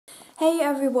Hey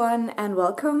everyone, and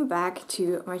welcome back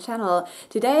to my channel.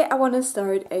 Today I want to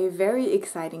start a very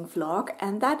exciting vlog,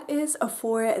 and that is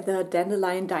for the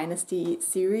Dandelion Dynasty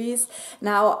series.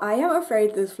 Now I am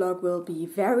afraid this vlog will be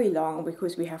very long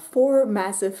because we have 4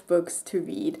 massive books to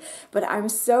read, but I'm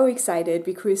so excited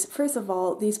because first of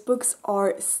all, these books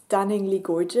are stunningly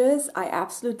gorgeous. I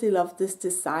absolutely love this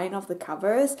design of the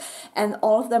covers, and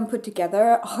all of them put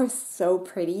together are so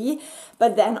pretty.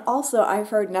 But then also I've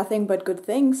heard nothing but good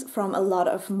things from a lot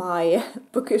of my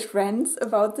bookish friends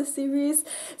about the series,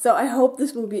 so I hope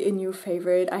this will be a new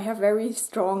favorite. I have very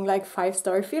strong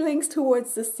 5-star feelings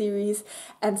towards this series,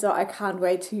 and so I can't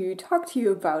wait to talk to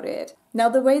you about it. Now,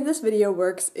 the way this video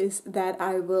works is that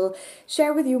I will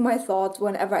share with you my thoughts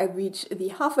whenever I reach the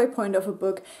halfway point of a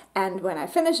book and when I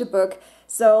finish a book.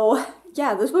 So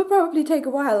yeah, this will probably take a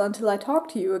while until I talk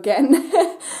to you again.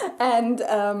 And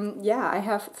yeah, I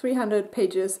have 300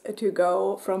 pages to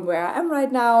go from where I am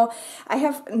right now. I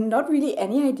have not really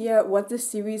any idea what this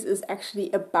series is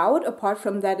actually about, apart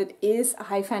from that it is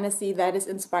high fantasy that is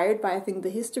inspired by, I think, the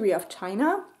history of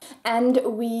China. And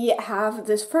we have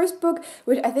this first book,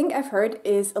 which I think I've heard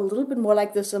is a little bit more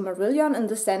like the Silmarillion in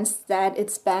the sense that it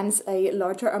spans a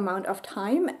larger amount of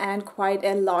time and quite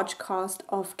a large cast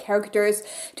of characters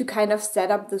to kind of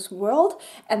set up this world.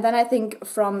 And then I think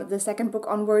from the second book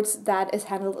onwards that is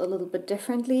handled a little bit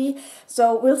differently.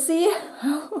 So we'll see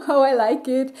how I like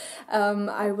it.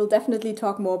 I will definitely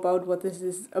talk more about what this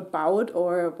is about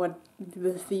or what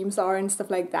the themes are and stuff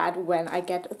like that when I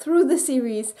get through the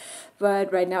series.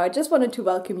 But right now I just wanted to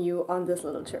welcome you on this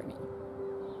little journey.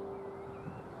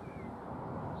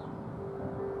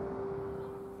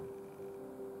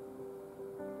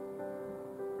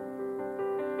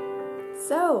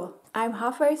 So, I'm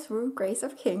halfway through Grace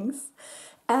of Kings,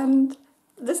 and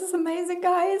this is amazing,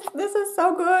 guys. This is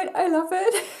so good. I love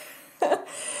it.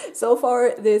 So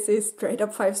far, this is straight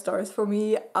up 5 stars for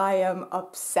me. I am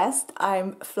obsessed.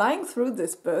 I'm flying through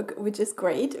this book, which is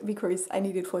great because I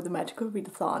need it for the magical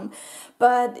readathon.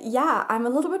 But yeah, I'm a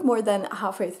little bit more than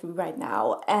halfway through right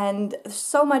now, and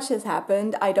so much has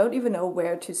happened. I don't even know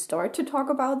where to start to talk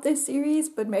about this series,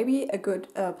 but maybe a good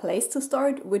place to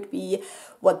start would be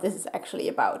what this is actually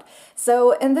about.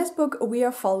 So in this book, we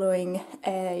are following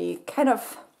a kind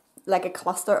of like a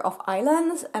cluster of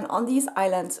islands, and on these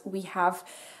islands we have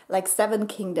 7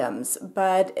 kingdoms,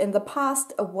 but in the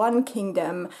past one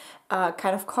kingdom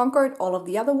kind of conquered all of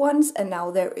the other ones, and now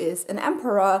there is an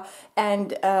emperor,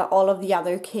 and all of the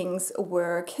other kings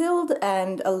were killed,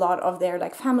 and a lot of their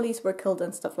families were killed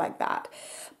and stuff like that.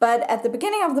 But at the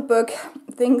beginning of the book,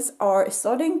 things are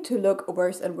starting to look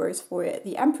worse and worse for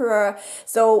the emperor,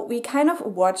 so we kind of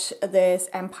watch this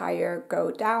empire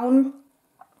go down,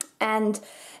 and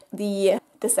the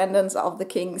descendants of the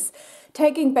kings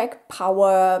taking back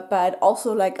power, but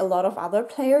also a lot of other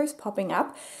players popping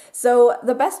up. So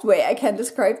the best way I can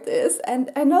describe this,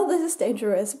 and I know this is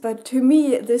dangerous, but to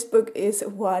me this book is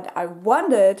what I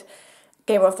wanted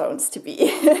Game of Thrones to be.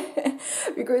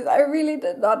 Because I really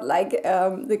did not like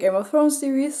the Game of Thrones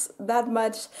series that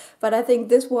much, but I think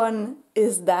this one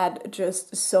is that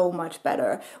just so much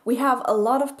better. We have a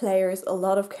lot of players, a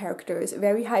lot of characters,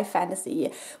 very high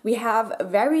fantasy. We have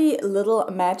very little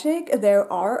magic.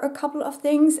 There are a couple of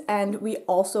things, and we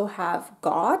also have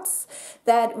gods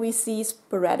that we see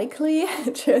sporadically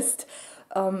just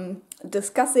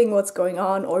discussing what's going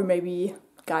on or maybe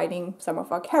guiding some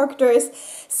of our characters.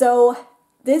 So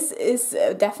this is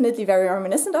definitely very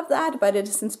reminiscent of that, but it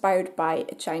is inspired by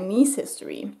Chinese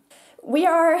history. We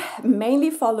are mainly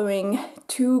following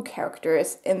 2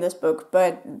 characters in this book,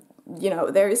 but you know,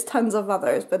 there is tons of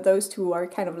others, but those 2 are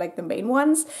kind of the main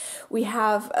ones. We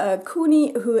have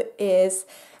Cooney, who is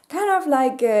kind of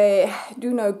a do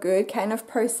no good kind of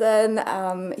person.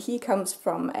 He comes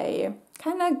from a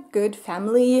kind of good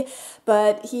family,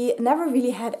 but he never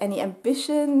really had any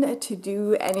ambition to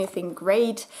do anything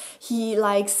great. He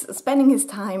likes spending his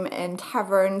time in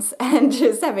taverns and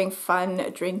just having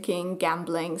fun, drinking,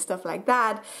 gambling, stuff like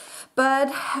that.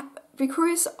 But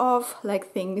because of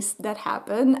things that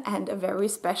happen and a very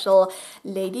special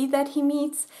lady that he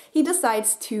meets, he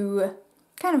decides to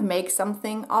kind of make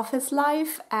something of his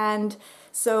life, and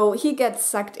so he gets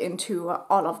sucked into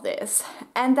all of this.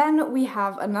 And then we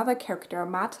have another character,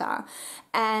 Mata,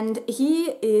 and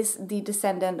he is the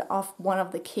descendant of one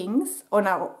of the kings, or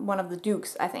no, one of the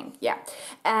dukes, I think, yeah.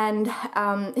 And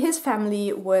his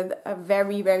family were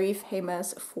very, very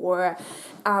famous for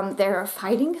their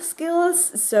fighting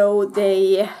skills, so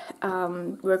they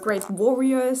were great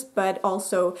warriors, but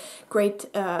also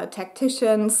great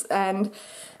tacticians, and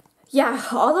yeah,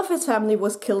 all of his family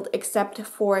was killed except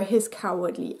for his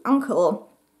cowardly uncle.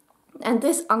 And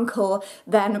this uncle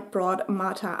then brought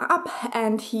Marta up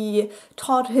and he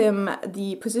taught him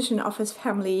the position of his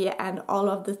family and all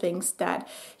of the things that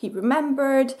he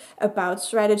remembered about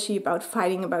strategy, about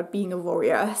fighting, about being a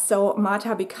warrior. So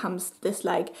Marta becomes this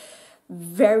like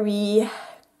very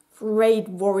great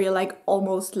warrior, like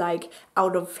almost like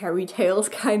out of fairy tales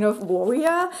kind of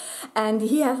warrior, and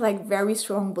he has like very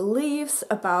strong beliefs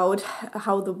about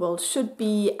how the world should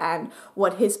be and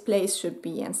what his place should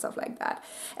be and stuff like that.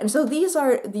 And so these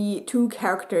are the two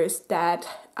characters that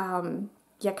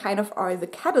kind of are the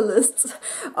catalysts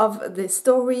of this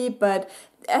story. But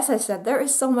as I said, there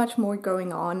is so much more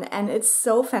going on, and it's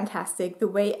so fantastic the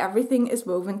way everything is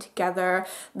woven together,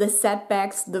 the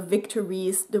setbacks, the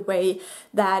victories, the way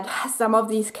that some of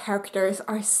these characters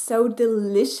are so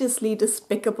deliciously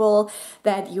despicable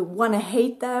that you want to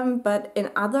hate them, but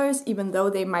in others, even though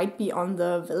they might be on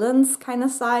the villains kind of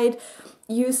side,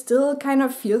 you still kind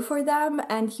of feel for them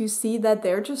and you see that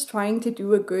they're just trying to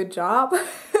do a good job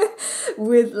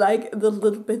with like the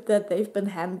little bit that they've been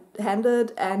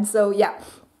handed. And so yeah,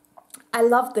 I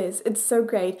love this. It's so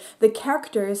great. The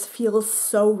characters feel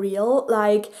so real,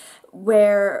 like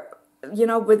where, you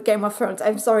know, with Game of Thrones,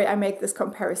 I'm sorry I make this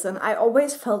comparison, I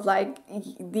always felt like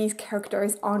these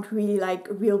characters aren't really like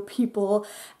real people.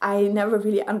 I never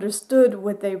really understood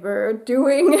what they were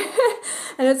doing.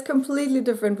 And it's completely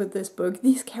different with this book.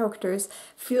 These characters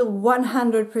feel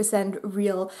 100%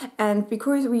 real, and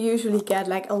because we usually get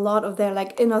like a lot of their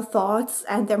like inner thoughts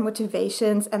and their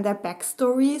motivations and their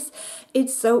backstories,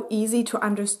 it's so easy to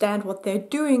understand what they're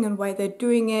doing and why they're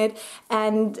doing it,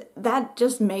 and that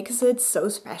just makes it so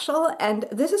special. And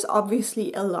this is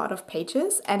obviously a lot of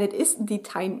pages, and it is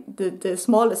the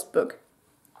smallest book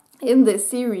in this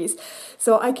series,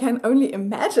 so I can only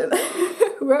imagine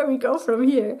where we go from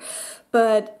here.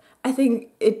 But I think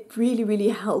it really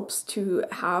helps to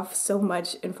have so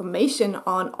much information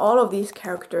on all of these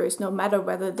characters, no matter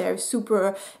whether they're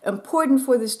super important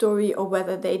for the story or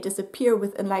whether they disappear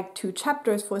within like 2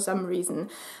 chapters for some reason.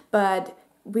 But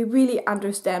we really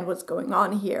understand what's going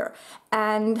on here.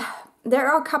 And there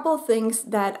are a couple of things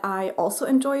that I also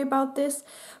enjoy about this.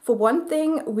 For one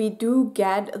thing, we do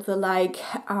get the like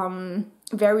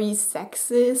very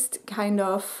sexist kind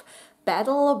of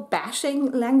battle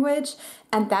bashing language,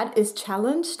 and that is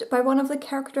challenged by one of the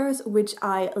characters, which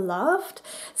I loved.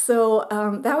 So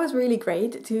that was really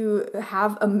great to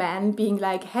have a man being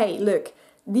like, hey, look,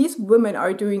 these women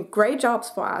are doing great jobs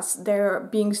for us. They're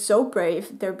being so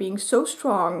brave, they're being so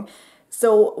strong.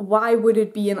 So why would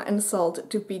it be an insult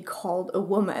to be called a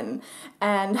woman?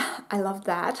 And I love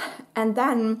that. And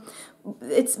then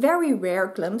it's very rare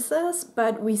glimpses,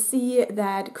 but we see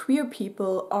that queer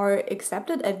people are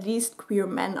accepted, at least queer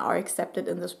men are accepted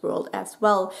in this world as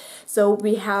well. So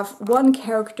we have one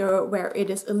character where it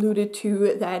is alluded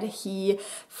to that he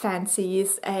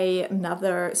fancies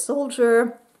another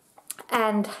soldier,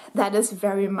 and that is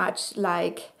very much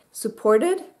like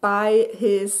supported by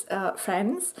his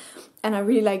friends, and I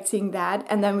really liked seeing that.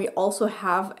 And then we also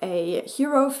have a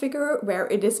hero figure where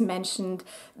it is mentioned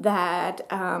that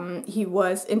he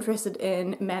was interested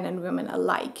in men and women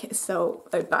alike, so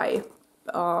by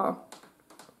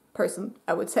person,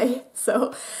 I would say.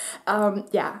 So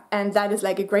yeah, and that is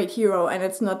like a great hero, and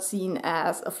it's not seen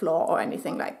as a flaw or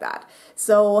anything like that.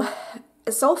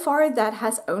 So far that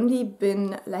has only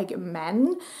been like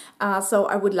men, so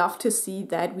I would love to see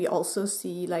that we also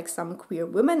see like some queer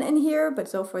women in here, but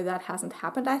so far that hasn't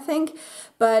happened, I think.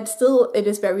 But still, it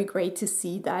is very great to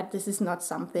see that this is not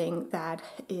something that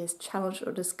is challenged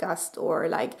or discussed or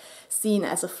like seen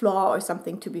as a flaw or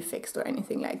something to be fixed or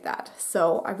anything like that.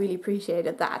 So I really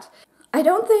appreciated that. I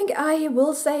don't think I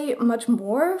will say much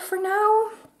more for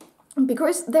now,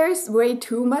 because there's way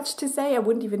too much to say. I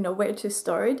wouldn't even know where to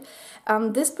start.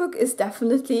 This book is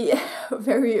definitely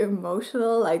very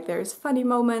emotional. Like, there's funny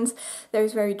moments,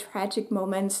 there's very tragic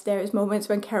moments, there's moments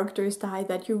when characters die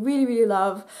that you really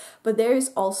love, but there's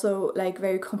also like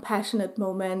very compassionate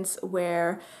moments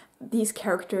where these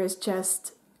characters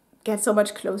just get so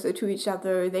much closer to each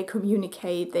other, they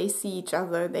communicate, they see each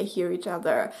other, they hear each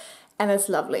other, and it's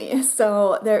lovely.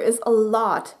 So there is a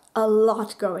lot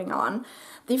going on.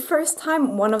 The first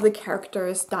time one of the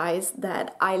characters dies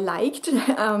that I liked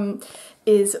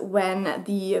is when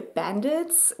the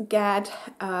bandits get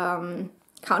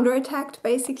counterattacked,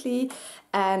 basically,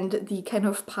 and the kind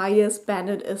of pious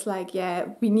bandit is like, yeah,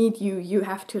 we need you, you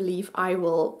have to leave, I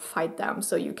will fight them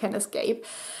so you can escape.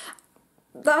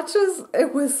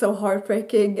 It was so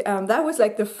heartbreaking. That was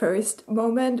like the first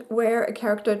moment where a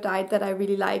character died that I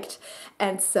really liked,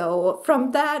 and so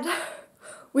from that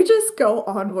we just go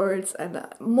onwards, and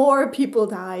more people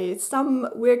die. Some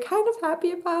we're kind of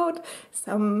happy about,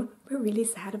 some we're really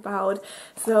sad about.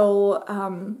 So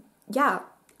yeah,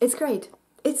 it's great.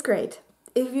 It's great.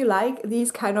 If you like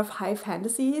these kind of high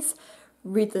fantasies,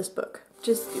 read this book.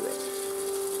 Just do it.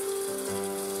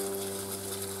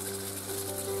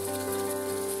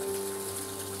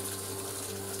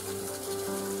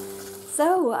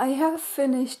 So I have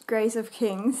finished Grace of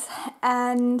Kings,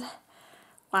 and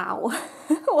wow,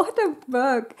 what a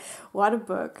book! What a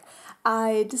book!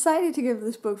 I decided to give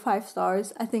this book 5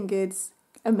 stars. I think it's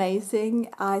amazing.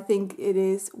 I think it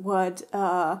is what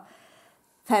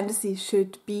fantasy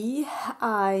should be.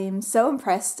 I'm so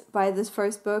impressed by this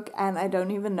first book, and I don't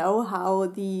even know how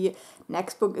the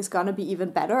next book is gonna be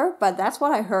even better, but that's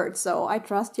what I heard, so I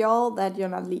trust y'all that you're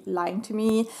not lying to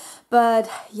me. But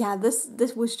yeah, this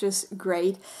was just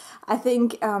great. I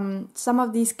think some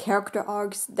of these character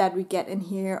arcs that we get in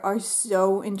here are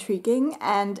so intriguing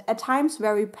and at times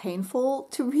very painful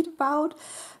to read about,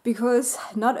 because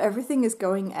not everything is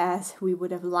going as we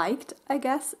would have liked, I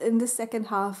guess, in the second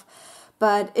half.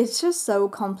 But it's just so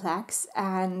complex,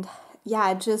 and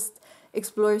yeah, it just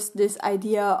explores this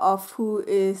idea of who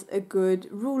is a good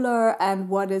ruler and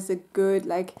what is a good,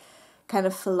 like, kind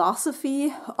of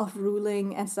philosophy of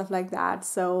ruling and stuff like that.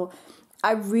 So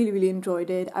I really, really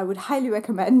enjoyed it. I would highly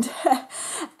recommend.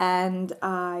 And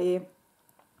I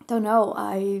don't know,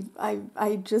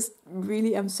 I just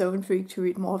really am so intrigued to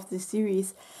read more of this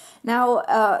series.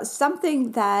 Now,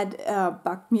 something that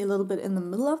bugged me a little bit in the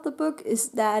middle of the book is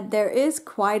that there is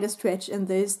quite a stretch in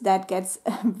this that gets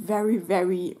very,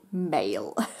 very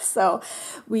male. So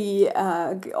we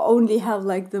only have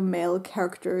like the male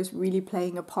characters really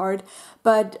playing a part,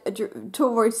 but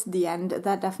towards the end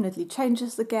that definitely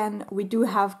changes again. We do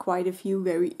have quite a few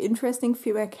very interesting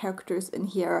female characters in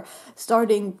here,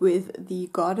 starting with the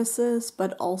goddesses,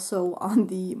 but also on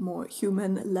the more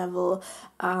human level.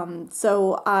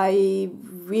 So I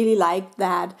really liked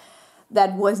that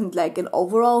wasn't like an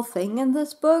overall thing in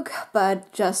this book,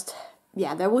 but just,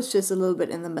 yeah, there was just a little bit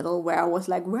in the middle where I was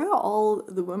like, where are all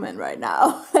the women right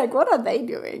now? Like, what are they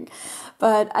doing?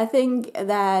 But I think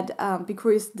that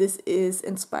because this is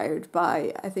inspired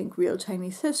by, I think, real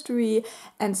Chinese history,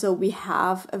 and so we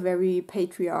have a very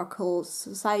patriarchal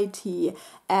society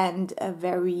and a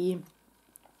very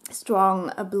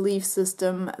strong belief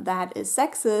system that is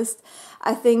sexist.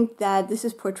 I think that this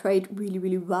is portrayed really,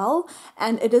 really well,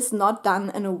 and it is not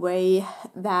done in a way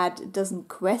that doesn't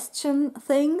question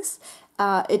things.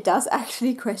 It does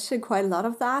actually question quite a lot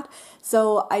of that,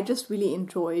 so I just really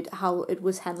enjoyed how it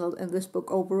was handled in this book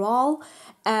overall.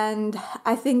 And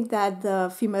I think that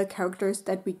the female characters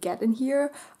that we get in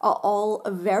here are all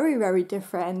very, very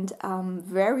different,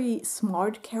 very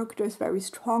smart characters, very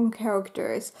strong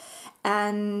characters,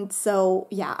 and so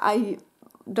yeah, I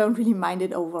don't really mind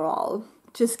it overall.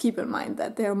 Just keep in mind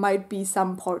that there might be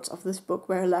some parts of this book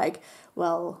where, like,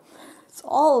 well, it's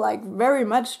all like very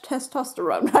much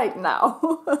testosterone right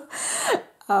now.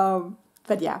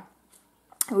 But yeah,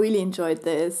 I really enjoyed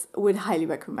this, would highly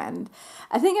recommend.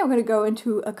 I think I'm going to go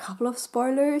into a couple of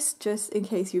spoilers just in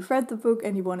case you've read the book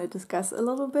and you want to discuss a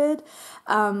little bit.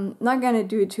 Not going to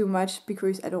do it too much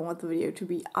because I don't want the video to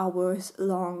be hours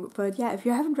long. But yeah, if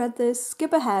you haven't read this,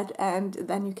 skip ahead and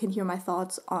then you can hear my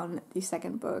thoughts on the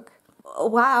second book.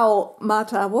 Wow,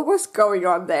 Mata, what was going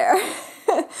on there?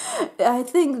 I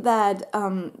think that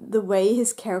the way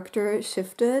his character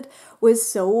shifted was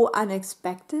so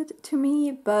unexpected to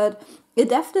me, but it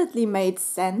definitely made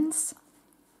sense.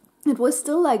 It was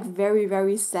still like very,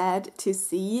 very sad to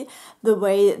see the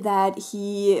way that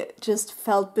he just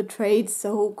felt betrayed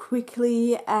so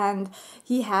quickly, and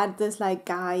he had this like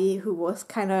guy who was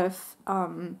kind of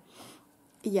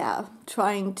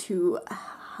trying to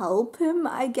help him,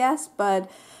 I guess, but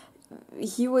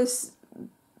he was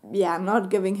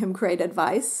not giving him great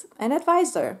advice. An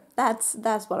advisor, that's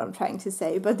what I'm trying to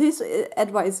say, but this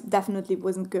advice definitely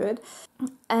wasn't good.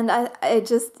 And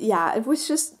it was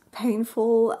just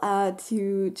painful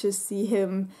to just see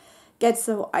him get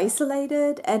so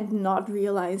isolated and not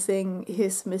realizing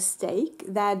his mistake,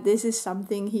 that this is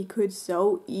something he could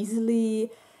so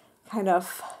easily kind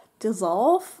of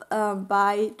dissolve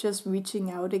by just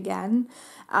reaching out again.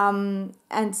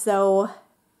 And so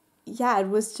yeah, it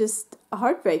was just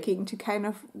heartbreaking to kind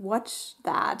of watch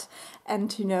that and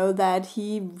to know that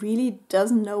he really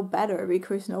doesn't know better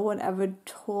because no one ever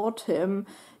taught him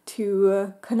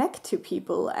to connect to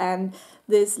people. And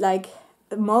this like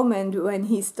moment when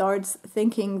he starts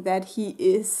thinking that he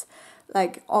is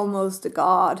like almost a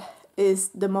god is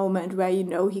the moment where you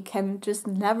know he can just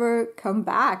never come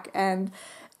back. And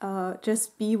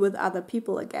just be with other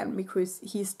people again, because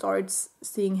he starts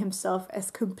seeing himself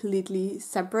as completely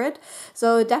separate.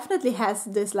 So it definitely has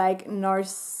this like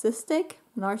narcissistic,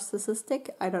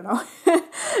 I don't know,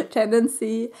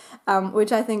 tendency,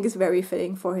 which I think is very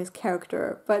fitting for his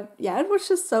character. But yeah, it was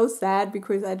just so sad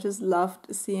because I just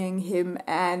loved seeing him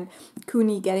and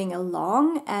Cooney getting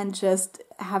along and just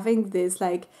having this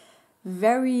like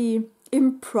very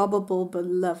improbable but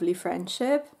lovely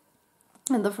friendship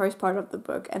in the first part of the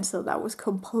book, and so that was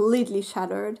completely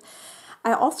shattered.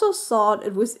 I also thought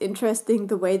it was interesting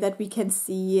the way that we can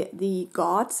see the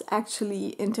gods actually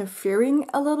interfering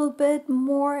a little bit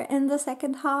more in the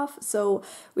second half. So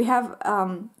we have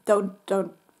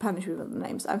don't punish me with the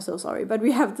names, I'm so sorry, but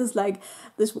we have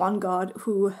this one god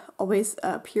who always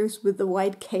appears with the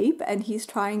white cape, and he's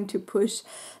trying to push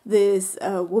this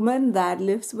woman that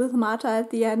lives with Marta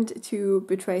at the end to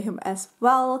betray him as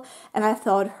well. And I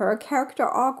thought her character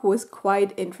arc was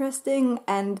quite interesting,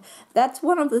 and that's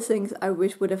one of the things I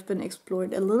wish would have been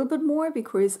explored a little bit more,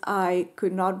 because I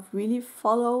could not really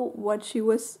follow what she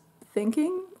was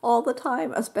thinking all the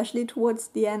time, especially towards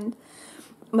the end.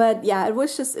 But yeah, it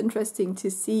was just interesting to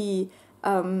see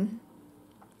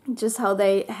just how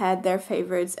they had their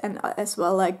favorites, and as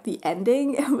well like the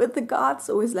ending with the gods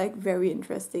was like very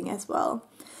interesting as well.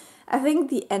 I think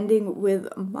the ending with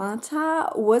Marta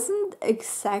wasn't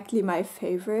exactly my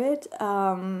favorite.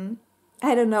 I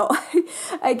don't know.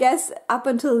 I guess up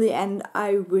until the end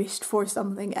I wished for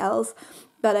something else,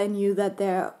 but I knew that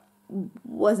there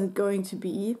wasn't going to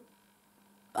be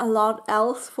a lot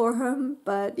else for him.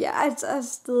 But yeah, I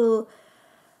still,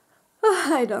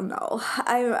 I don't know.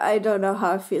 I don't know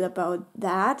how I feel about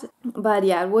that. But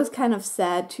yeah, it was kind of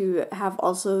sad to have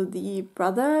also the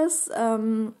brothers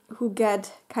who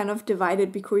get kind of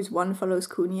divided because one follows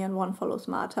Cooney and one follows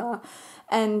Marta,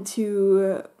 and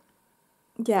to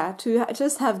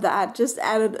just have that just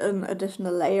added an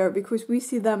additional layer, because we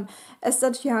see them as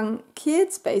such young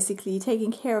kids basically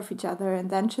taking care of each other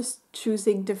and then just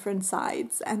choosing different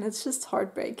sides, and it's just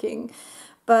heartbreaking.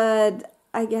 But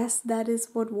I guess that is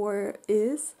what war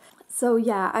is. So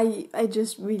yeah, I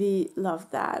just really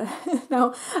love that.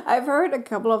 Now, I've heard a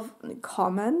couple of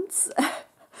comments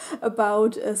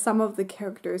about some of the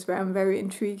characters where I'm very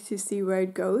intrigued to see where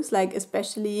it goes, like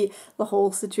especially the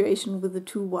whole situation with the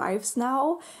two wives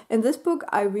now. In this book,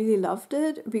 I really loved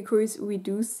it because we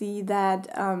do see that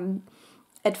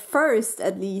at first,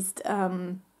 at least,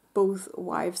 both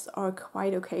wives are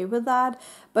quite okay with that,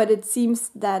 but it seems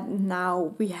that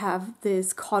now we have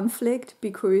this conflict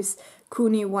because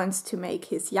Cooney wants to make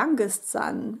his youngest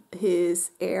son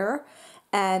his heir,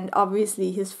 and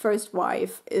obviously his first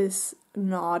wife is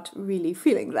not really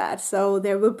feeling that. So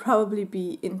there will probably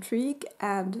be intrigue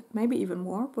and maybe even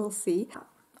more, we'll see.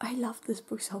 I love this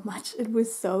book so much. It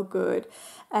was so good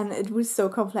and it was so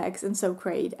complex and so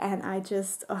great, and I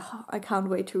just I can't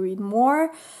wait to read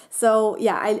more. So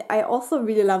yeah, I also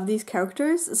really love these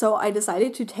characters, so I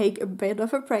decided to take a bit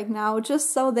of a break now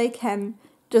just so they can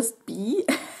just be.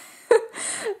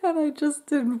 And I just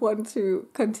didn't want to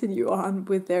continue on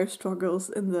with their struggles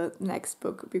in the next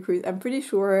book, because I'm pretty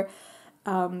sure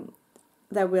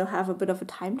that we'll have a bit of a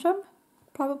time jump,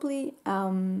 probably,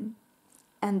 and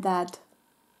that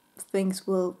things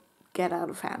will get out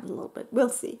of hand a little bit. We'll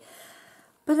see.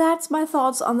 But that's my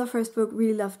thoughts on the first book.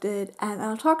 Really loved it, and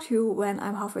I'll talk to you when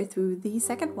I'm halfway through the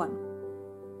second one.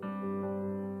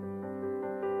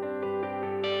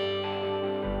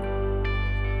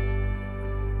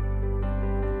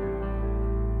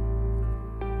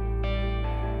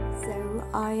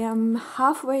 I am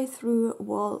halfway through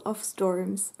Wall of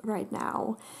Storms right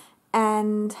now,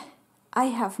 and I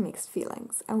have mixed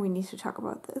feelings, and we need to talk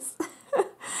about this.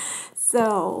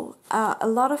 So, a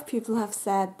lot of people have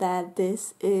said that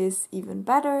this is even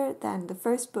better than the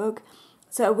first book.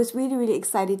 So I was really, really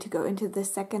excited to go into the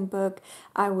second book.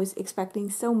 I was expecting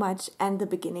so much, and the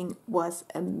beginning was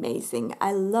amazing.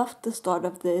 I loved the start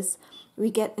of this. We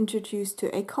get introduced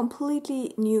to a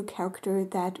completely new character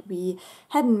that we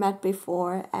hadn't met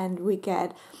before, and we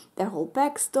get their whole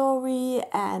backstory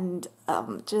and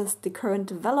just the current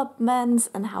developments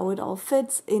and how it all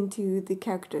fits into the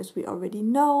characters we already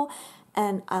know.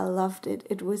 And I loved it.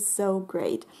 It was so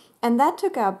great. And that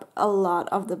took up a lot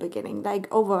of the beginning,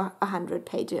 like over 100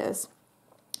 pages.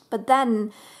 But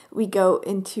then we go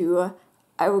into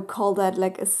I would call that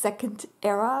like a second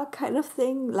era kind of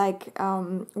thing, like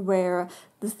where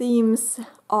the themes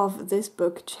of this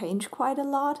book change quite a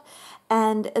lot.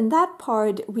 And in that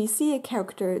part, we see a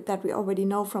character that we already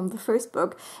know from the first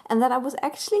book, and that I was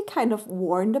actually kind of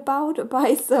warned about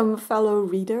by some fellow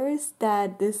readers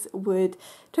that this would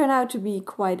turn out to be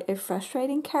quite a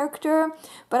frustrating character.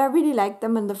 But I really liked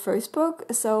them in the first book,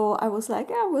 so I was like,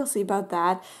 yeah, we'll see about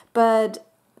that. But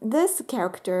this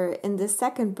character in the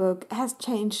second book has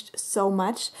changed so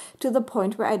much to the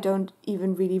point where I don't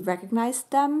even really recognize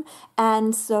them.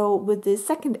 And so with the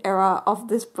second era of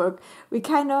this book, we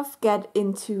kind of get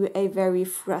into a very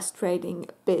frustrating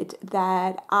bit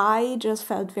that I just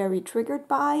felt very triggered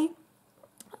by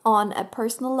on a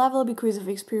personal level because of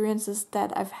experiences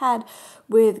that I've had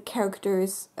with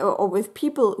characters or with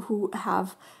people who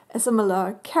have a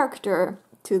similar character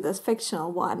to this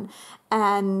fictional one.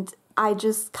 And I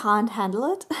just can't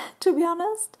handle it, to be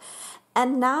honest.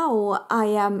 And now I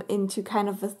am into kind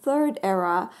of a third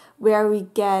era where we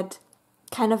get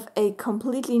kind of a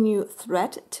completely new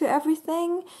threat to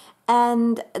everything.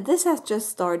 And this has just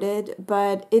started,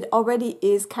 but it already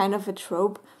is kind of a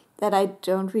trope that I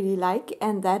don't really like.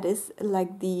 And that is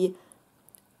like the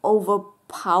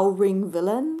overpowering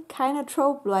villain kind of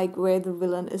trope, like where the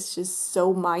villain is just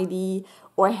so mighty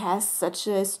or has such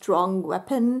a strong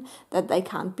weapon that they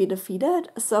can't be defeated.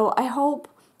 So I hope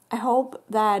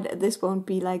that this won't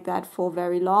be like that for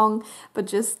very long, but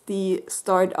just the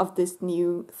start of this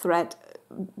new threat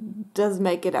does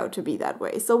make it out to be that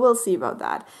way. So we'll see about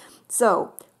that.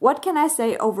 So what can I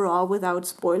say overall without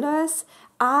spoilers?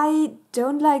 I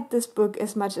don't like this book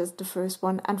as much as the first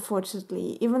one,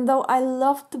 unfortunately, even though I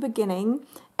loved the beginning,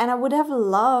 and I would have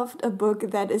loved a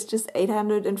book that is just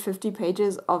 850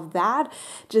 pages of that,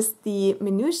 just the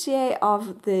minutiae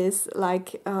of this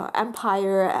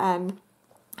empire and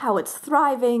how it's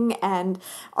thriving and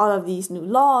all of these new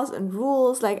laws and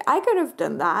rules. Like, I could have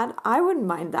done that. I wouldn't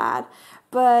mind that.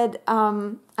 But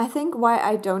I think why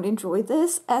I don't enjoy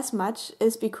this as much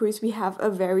is because we have a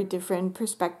very different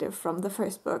perspective from the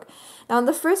first book. Now, in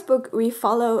the first book, we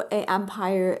follow an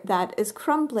empire that is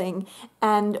crumbling,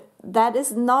 and that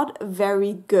is not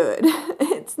very good.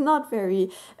 It's not very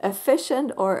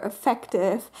efficient or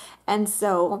effective. And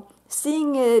so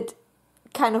seeing it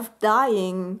kind of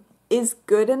dying is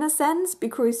good in a sense,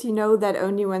 because you know that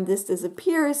only when this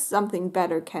disappears, something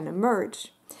better can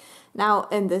emerge. Now,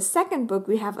 in the second book,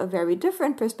 we have a very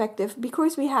different perspective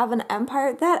because we have an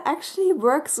empire that actually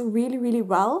works really, really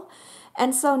well.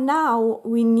 And so now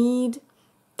we need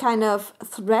kind of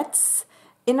threats,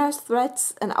 inner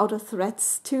threats and outer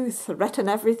threats to threaten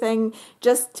everything,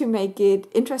 just to make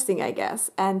it interesting, I guess,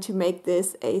 and to make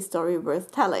this a story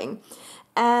worth telling.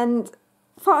 And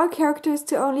for our characters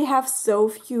to only have so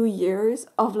few years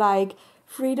of like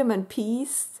freedom and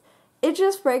peace, it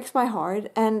just breaks my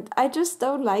heart, and I just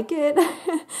don't like it.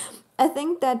 I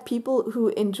think that people who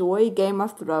enjoy Game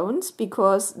of Thrones,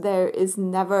 because there is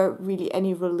never really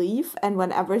any relief, and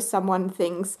whenever someone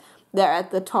thinks they're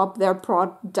at the top, they're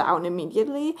brought down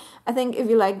immediately. I think if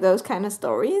you like those kind of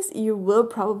stories, you will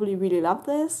probably really love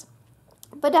this.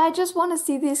 But I just want to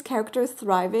see these characters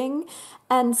thriving,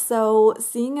 and so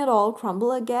seeing it all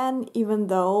crumble again, even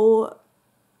though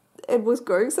it was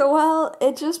going so well,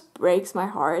 it just breaks my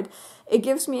heart. It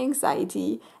gives me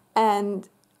anxiety, and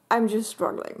I'm just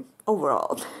struggling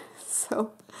overall.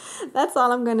 So that's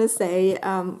all I'm gonna say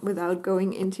without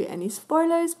going into any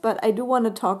spoilers, but I do want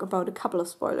to talk about a couple of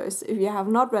spoilers. If you have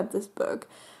not read this book,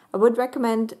 I would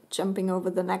recommend jumping over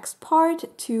the next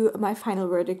part to my final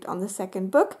verdict on the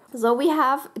second book. So we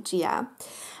have Gia,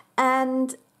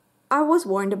 and I was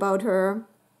warned about her,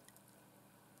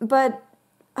 but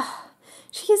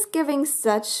she's giving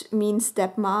such mean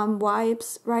stepmom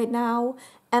vibes right now,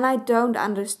 and I don't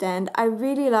understand. I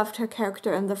really loved her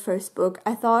character in the first book.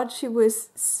 I thought she was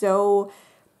so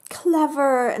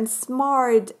clever and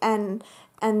smart and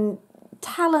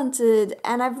talented,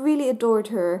 and I really adored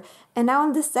her. And now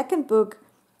in the second book,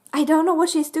 I don't know what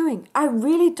she's doing. I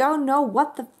really don't know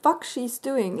what the fuck she's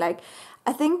doing. Like,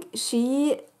 I think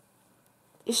she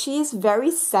is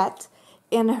very set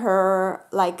in her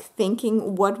like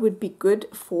thinking what would be good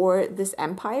for this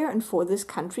empire and for this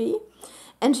country,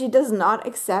 and she does not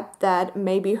accept that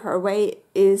maybe her way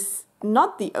is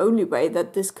not the only way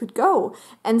that this could go.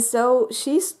 And so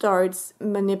she starts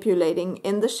manipulating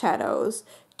in the shadows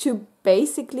to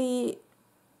basically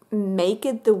make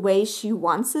it the way she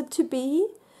wants it to be,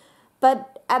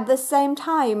 but at the same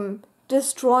time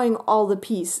destroying all the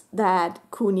peace that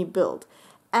Cooney built.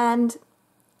 And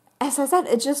as I said,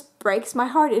 it just breaks my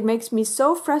heart. It makes me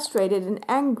so frustrated and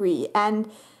angry. And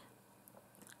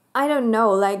I don't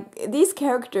know, like these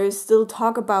characters still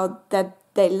talk about that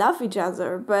they love each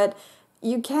other, but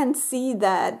you can't see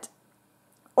that,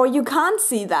 or you can't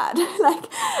see that.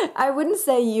 Like, I wouldn't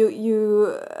say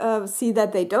you see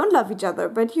that they don't love each other,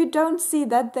 but you don't see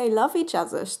that they love each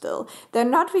other still. They're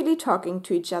not really talking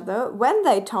to each other. When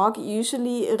they talk,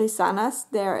 usually Risana's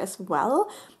there as well,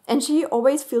 and she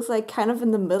always feels like kind of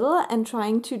in the middle and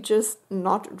trying to just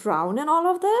not drown in all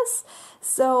of this.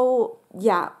 So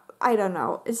yeah, I don't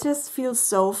know. It just feels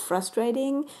so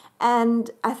frustrating.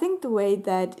 And I think the way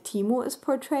that Timo is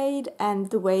portrayed and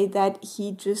the way that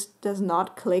he just does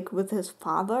not click with his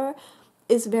father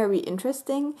is very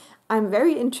interesting. I'm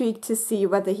very intrigued to see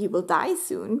whether he will die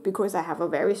soon, because I have a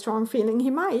very strong feeling he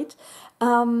might.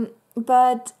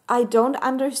 But I don't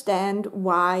understand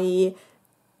why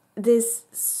this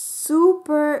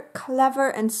super clever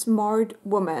and smart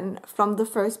woman from the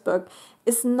first book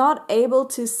is not able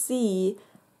to see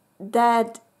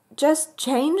that just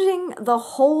changing the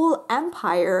whole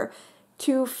empire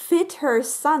to fit her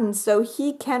son so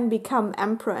he can become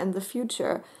emperor in the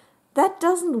future, that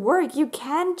doesn't work. You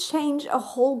can't change a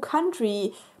whole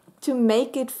country to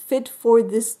make it fit for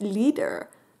this leader.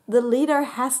 The leader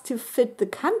has to fit the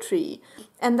country.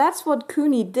 And that's what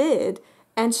Cooney did,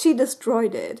 and she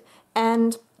destroyed it.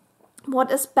 And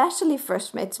what especially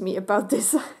frustrates me about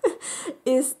this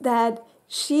is that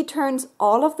she turns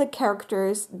all of the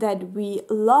characters that we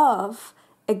love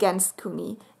against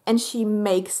Cooney, and she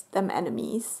makes them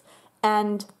enemies.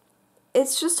 And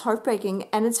it's just heartbreaking,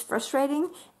 and it's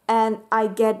frustrating, and I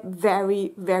get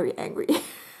very, very angry.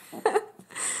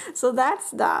 So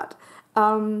that's that.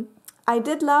 I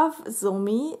did love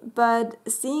Zomi, but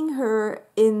seeing her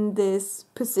in this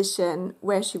position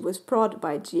where she was brought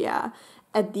by Gia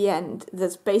at the end,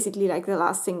 that's basically like the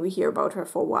last thing we hear about her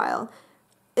for a while,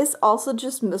 is also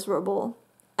just miserable,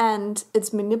 and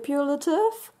it's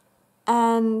manipulative,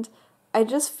 and I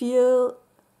feel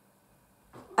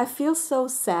so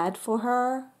sad for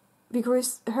her,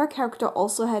 because her character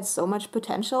also had so much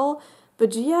potential,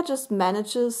 but Gia just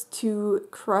manages to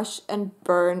crush and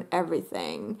burn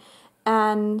everything,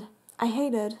 and I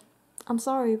hate it. I'm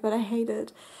sorry, but I hate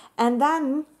it. And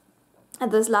then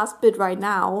at this last bit right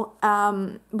now,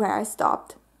 where I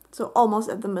stopped, so almost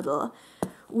at the middle,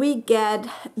 we get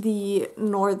the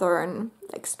northern,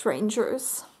 like,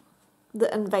 strangers,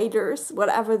 the invaders,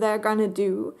 whatever they're gonna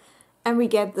do, and we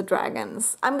get the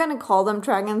dragons. I'm gonna call them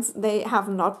dragons. They have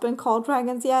not been called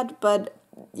dragons yet, but,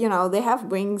 you know, they have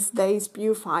wings, they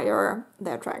spew fire,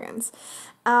 they're dragons.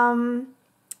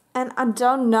 And I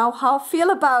don't know how I feel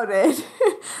about it.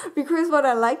 Because what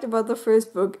I liked about the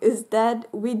first book is that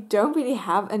we don't really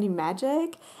have any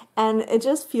magic, and it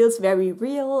just feels very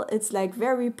real. It's like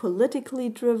very politically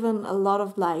driven, a lot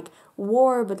of like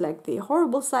war, but like the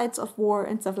horrible sides of war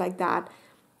and stuff like that.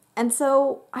 And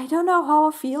so I don't know how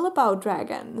I feel about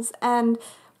dragons. And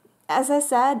as I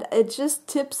said, it just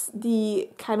tips the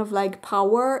kind of like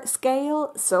power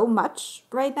scale so much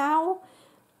right now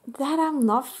that I'm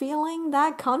not feeling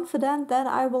that confident that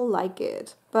I will like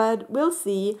it. But we'll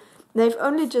see. They've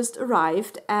only just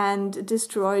arrived and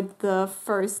destroyed the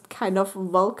first kind of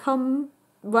welcome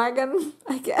wagon,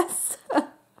 I guess.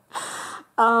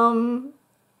 I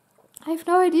have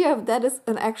no idea if that is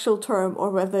an actual term or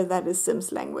whether that is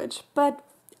Sims language. But,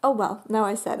 oh well, now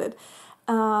I said it.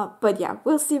 But yeah,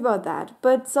 we'll see about that.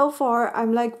 But so far,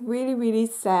 I'm like really, really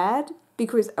sad,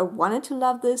 because I wanted to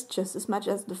love this just as much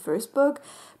as the first book.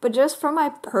 But just for my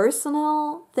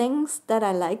personal things that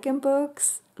I like in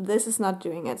books, this is not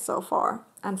doing it so far,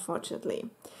 unfortunately.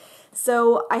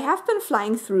 So I have been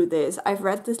flying through this. I've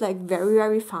read this like very,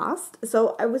 very fast.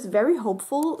 So I was very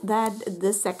hopeful that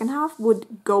the second half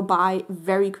would go by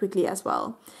very quickly as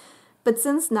well. But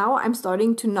since now I'm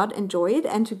starting to not enjoy it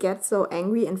and to get so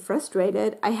angry and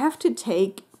frustrated, I have to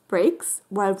take breaks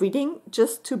while reading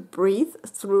just to breathe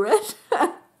through it.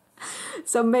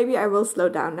 So maybe I will slow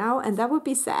down now, and that would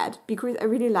be sad, because I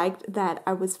really liked that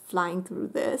I was flying through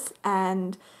this,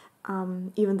 and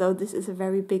even though this is a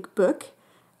very big book,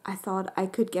 I thought I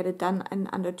could get it done in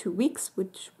under 2 weeks,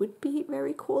 which would be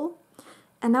very cool.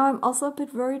 And now I'm also a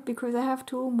bit worried because I have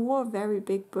 2 more very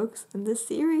big books in this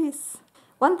series.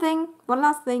 One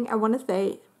last thing I want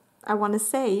to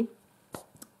say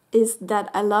is that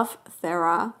I love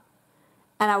Thera,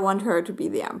 and I want her to be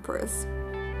the Empress.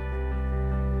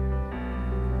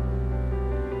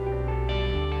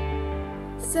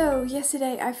 So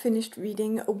yesterday I finished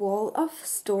reading A Wall of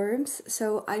Storms,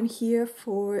 so I'm here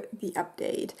for the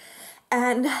update.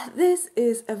 And this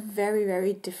is a very,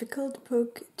 very difficult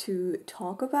book to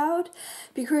talk about,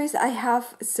 because I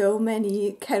have so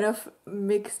many kind of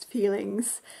mixed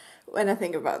feelings when I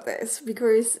think about this,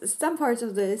 because some parts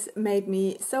of this made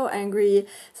me so angry,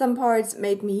 some parts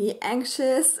made me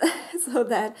anxious, so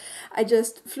that I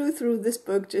just flew through this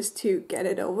book just to get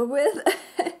it over with.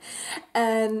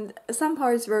 And some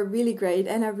parts were really great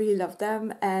and I really loved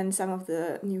them, and some of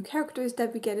the new characters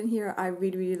that we get in here I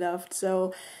really loved.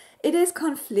 So it is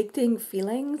conflicting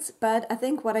feelings, but I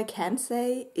think what I can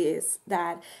say is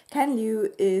that Ken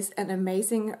Liu is an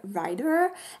amazing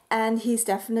writer, and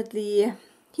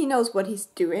he knows what he's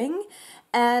doing.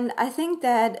 And I think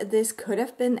that this could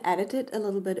have been edited a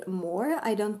little bit more.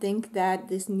 I don't think that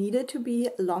this needed to be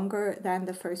longer than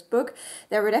the first book.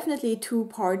 There were definitely two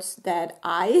parts that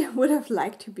I would have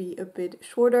liked to be a bit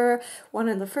shorter. One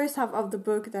in the first half of the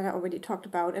book that I already talked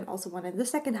about, and also one in the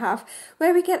second half,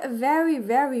 where we get a very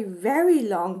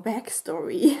long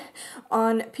backstory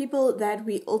on people that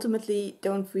we ultimately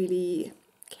don't really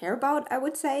care about, I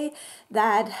would say,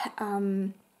 that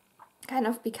kind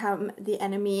of become the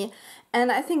enemy.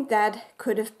 And I think that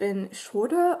could have been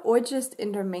shorter or just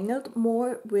intermingled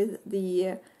more with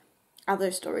the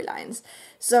other storylines.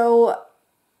 So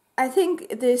I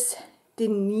think this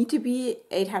didn't need to be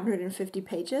 850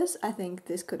 pages. I think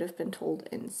this could have been told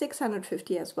in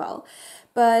 650 as well.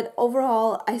 But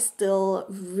overall, I still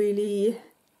really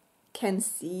can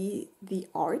see the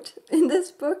art in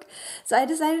this book. So I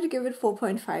decided to give it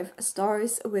 4.5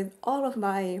 stars with all of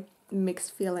my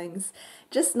mixed feelings.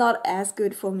 Just not as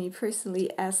good for me personally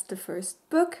as the first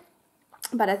book,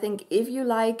 but I think if you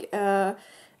like the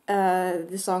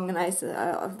Song of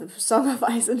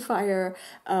Ice and Fire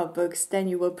books, then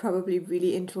you will probably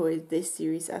really enjoy this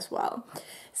series as well.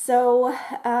 So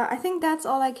I think that's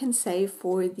all I can say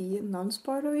for the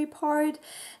non-spoilery part.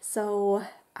 So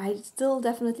I still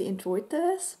definitely enjoyed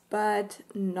this, but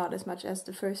not as much as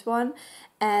the first one,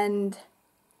 and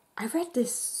I read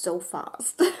this so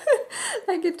fast.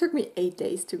 Like it took me 8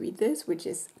 days to read this, which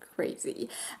is crazy.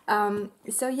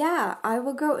 So yeah, I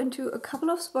will go into a couple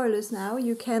of spoilers now.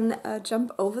 You can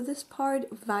jump over this part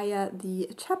via the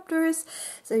chapters,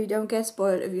 so you don't get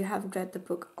spoiled if you haven't read the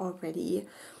book already.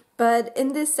 But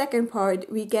in this second part,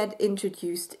 we get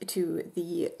introduced to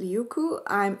the Ryuku.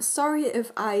 I'm sorry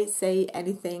if I say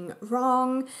anything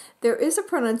wrong. There is a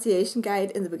pronunciation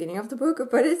guide in the beginning of the book,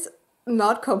 but it's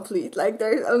not complete. Like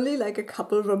there's only like a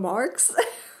couple remarks,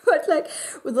 but like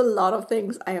with a lot of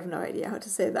things I have no idea how to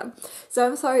say them. So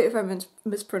I'm sorry if I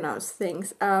mispronounce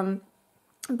things.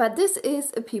 But this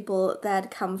is a people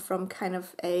that come from kind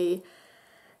of a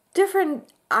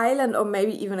different island, or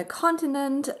maybe even a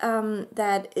continent,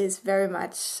 that is very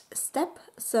much steppe.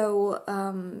 So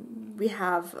we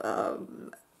have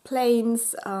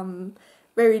plains,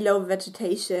 very low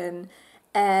vegetation,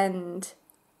 and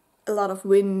a lot of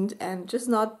wind, and just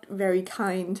not very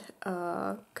kind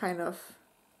of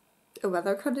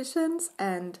weather conditions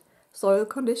and soil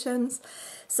conditions.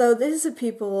 So this is a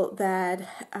people that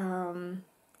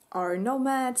are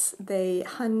nomads. They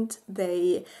hunt,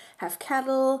 they have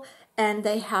cattle, and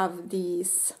they have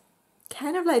these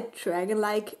kind of like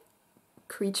dragon-like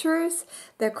creatures.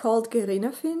 They're called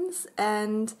Gerinafins,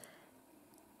 and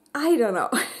I don't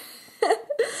know.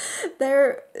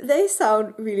 They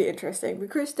sound really interesting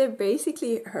because they're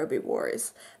basically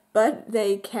herbivores, but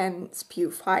they can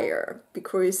spew fire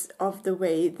because of the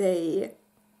way they,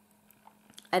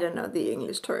 I don't know the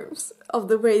English terms, of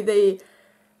the way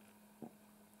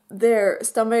their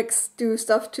stomachs do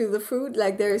stuff to the food.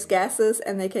 Like there's gases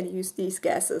and they can use these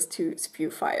gases to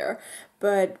spew fire.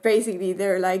 But basically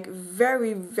they're like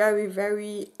very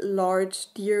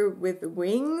large deer with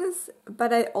wings,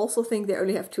 but I also think they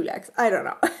only have 2 legs. I don't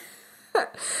know.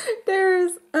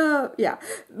 There's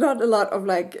not a lot of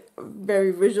like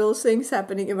very visual things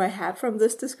happening in my head from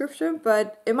this description,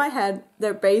 but in my head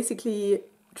they're basically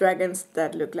dragons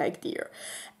that look like deer.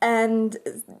 And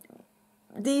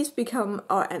these become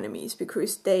our enemies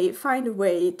because they find a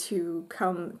way to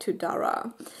come to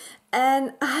Dara.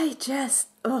 And I just,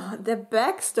 the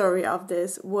backstory of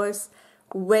this was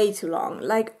way too long.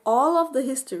 Like all of the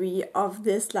history of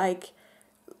this like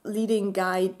leading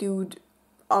guy dude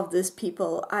of this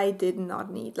people, I did not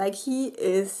need. Like he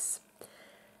is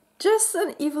just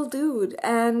an evil dude,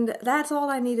 and that's all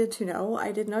I needed to know.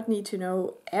 I did not need to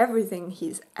know everything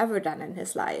he's ever done in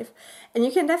his life. And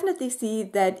you can definitely see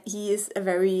that he is a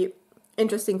very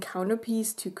interesting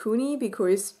counterpiece to Kuni,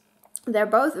 because they're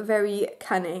both very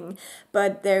cunning,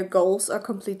 but their goals are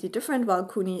completely different. While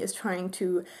Kuni is trying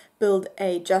to build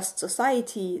a just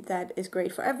society that is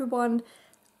great for everyone,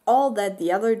 all that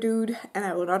the other dude, and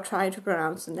I will not try to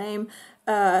pronounce the name,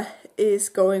 is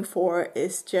going for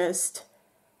is just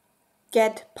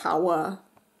get power.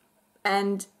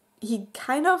 And he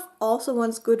kind of also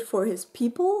wants good for his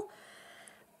people,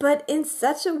 but in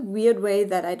such a weird way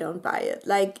that I don't buy it.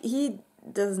 Like, he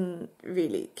doesn't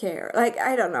really care. Like,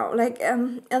 I don't know. Like,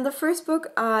 in the first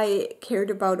book, I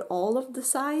cared about all of the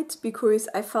sides because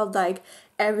I felt like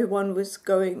everyone was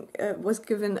given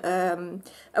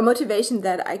a motivation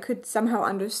that I could somehow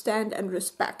understand and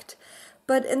respect.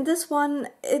 But in this one,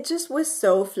 it just was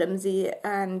so flimsy,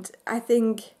 and I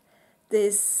think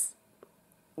this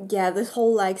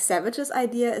whole like savages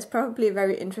idea is probably a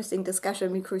very interesting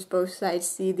discussion because both sides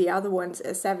see the other ones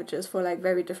as savages for like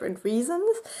very different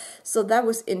reasons. So that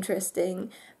was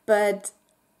interesting. But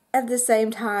at the same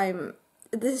time,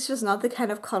 this is just not the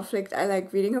kind of conflict I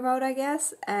like reading about, I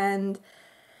guess. And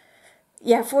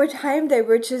yeah, for a time they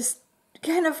were just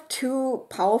kind of too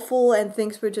powerful and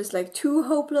things were just like too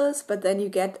hopeless, but then you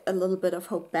get a little bit of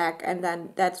hope back, and then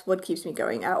that's what keeps me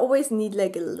going. I always need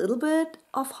like a little bit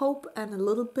of hope and a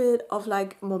little bit of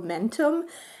like momentum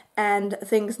and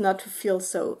things not to feel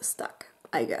so stuck,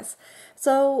 I guess.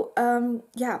 So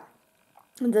yeah,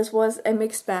 this was a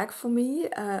mixed bag for me,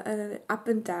 up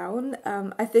and down.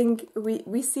 I think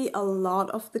we see a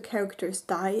lot of the characters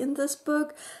die in this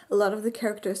book, a lot of the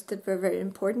characters that were very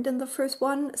important in the first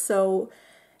one. So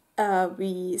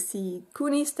we see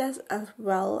Cooney's death as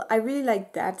well. I really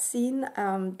like that scene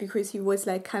because he was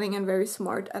like cunning and very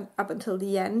smart up until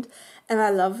the end. And I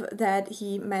love that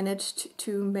he managed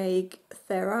to make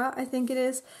Thera, I think it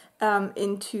is,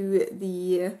 into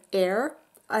the heir.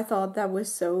 I thought that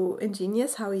was so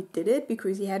ingenious how he did it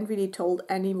because he hadn't really told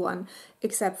anyone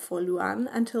except for Luan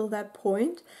until that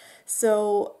point.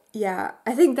 So yeah,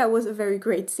 I think that was a very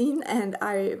great scene and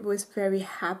I was very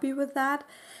happy with that.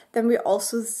 Then we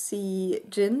also see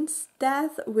Jin's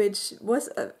death, which was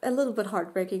a little bit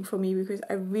heartbreaking for me because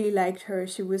I really liked her.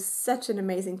 She was such an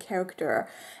amazing character.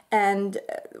 And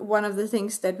one of the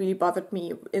things that really bothered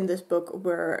me in this book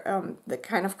were the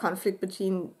kind of conflict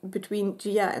between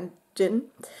Gia and Jin.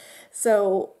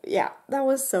 So yeah, that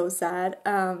was so sad,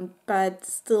 but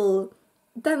still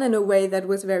done in a way that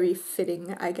was very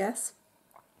fitting, I guess.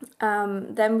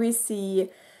 Then we see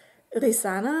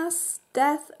Risana's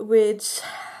death, which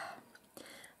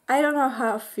I don't know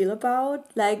how I feel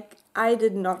about. Like, I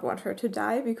did not want her to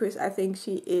die because I think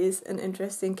she is an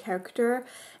interesting character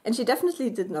and she definitely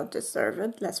did not deserve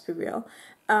it, let's be real.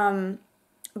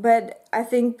 But I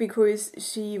think because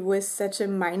she was such a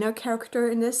minor character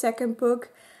in the second book,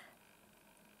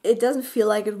 it doesn't feel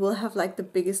like it will have like the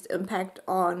biggest impact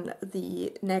on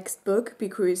the next book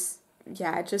because,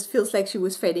 yeah, it just feels like she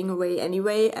was fading away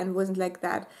anyway and wasn't like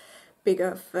that big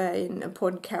of an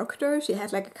important character. She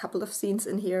had like a couple of scenes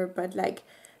in here, but like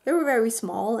they were very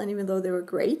small, and even though they were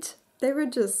great, they were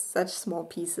just such small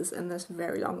pieces in this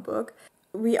very long book.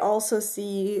 We also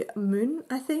see Moon,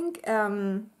 I think.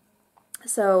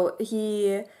 So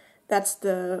that's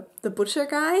the butcher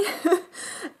guy.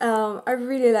 I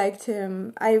really liked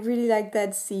him. I really liked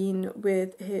that scene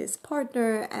with his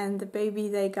partner and the baby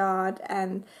they got,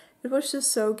 and it was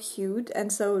just so cute.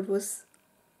 And so it was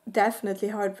definitely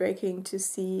heartbreaking to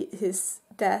see his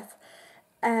death.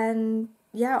 And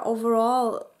yeah,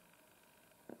 overall,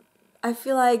 I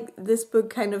feel like this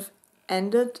book kind of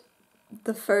ended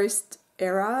the first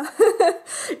era,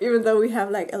 even though we have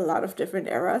like a lot of different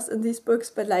eras in these books,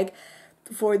 but like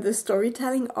for the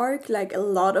storytelling arc, like a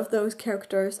lot of those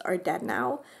characters are dead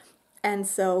now. And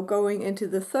so going into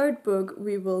the third book,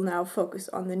 we will now focus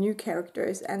on the new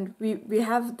characters, and we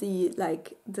have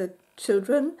the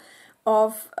children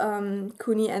of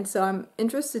Cooney, and so I'm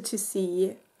interested to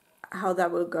see how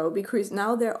that will go because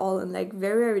now they're all in like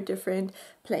very, very different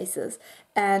places.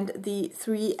 And the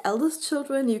three eldest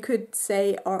children, you could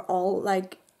say, are all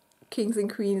like kings and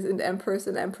queens and emperors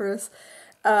and emperors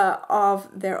of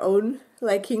their own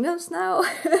like kingdoms now.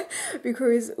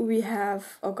 Because we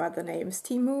have, oh god, the names.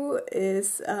 Timu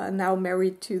is now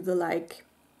married to the like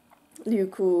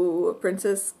Liu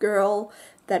princess girl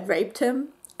that raped him,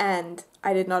 and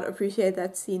I did not appreciate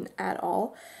that scene at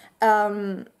all.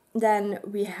 Then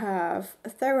we have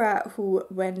Thera, who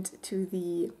went to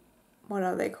the, what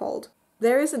are they called?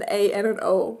 There is an A and an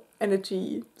O and a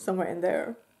G somewhere in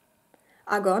there.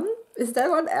 Agon? Is that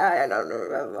one? I don't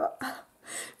remember.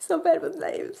 So bad with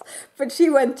names. But she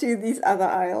went to these other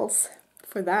isles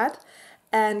for that.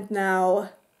 And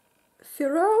now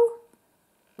Firo,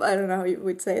 I don't know how you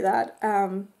would say that,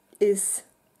 is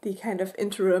the kind of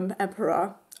interim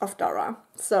emperor of Dara.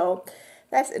 So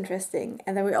that's interesting.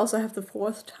 And then we also have the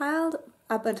fourth child.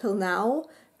 Up until now,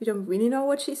 we don't really know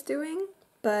what she's doing,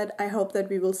 but I hope that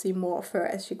we will see more of her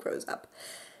as she grows up.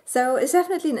 So it's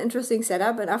definitely an interesting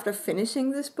setup, and after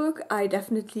finishing this book, I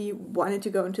definitely wanted to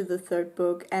go into the third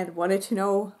book and wanted to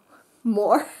know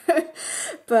more.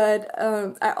 But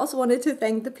I also wanted to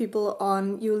thank the people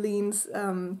on Yulene's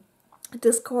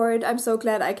Discord. I'm so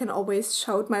glad I can always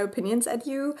shout my opinions at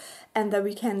you and that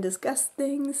we can discuss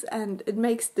things, and it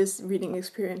makes this reading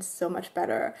experience so much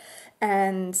better.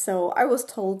 And so I was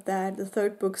told that the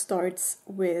third book starts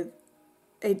with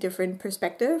a different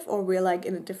perspective, or we're like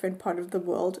in a different part of the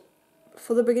world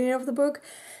for the beginning of the book.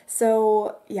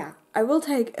 So yeah, I will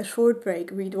take a short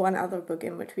break, read one other book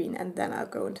in between, and then I'll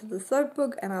go into the third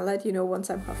book, and I'll let you know once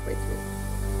I'm halfway through.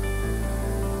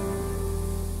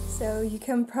 So you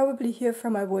can probably hear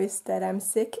from my voice that I'm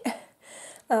sick.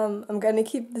 I'm gonna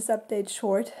keep this update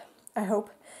short, I hope,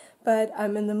 but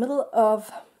I'm in the middle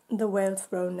of the Whale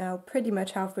Throne now, pretty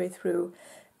much halfway through,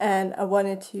 and I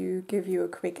wanted to give you a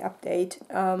quick update.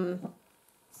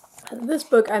 This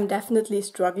book I'm definitely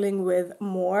struggling with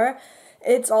more.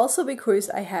 It's also because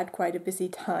I had quite a busy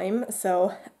time,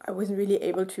 so I wasn't really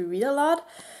able to read a lot,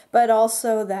 but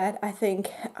also that I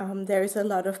think there is a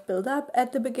lot of build-up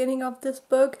at the beginning of this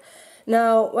book.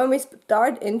 Now, when we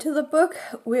start into the book,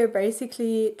 we're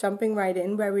basically jumping right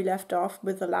in where we left off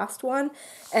with the last one,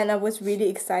 and I was really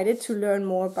excited to learn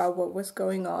more about what was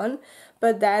going on,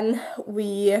 but then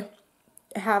we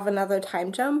have another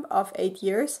time jump of 8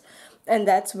 years, and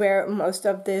that's where most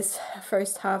of this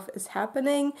first half is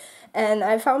happening, and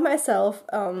I found myself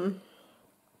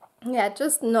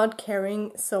just not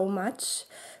caring so much,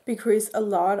 because a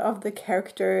lot of the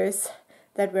characters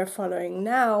that we're following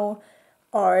now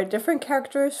are different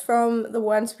characters from the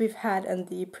ones we've had in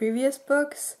the previous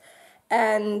books,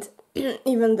 and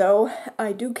even though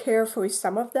I do care for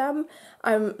some of them,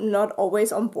 I'm not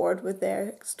always on board with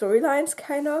their storylines,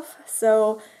 kind of,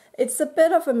 so it's a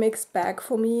bit of a mixed bag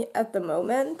for me at the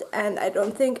moment, and I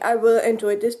don't think I will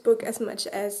enjoy this book as much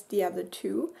as the other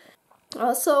two.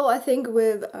 Also, I think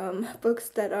with books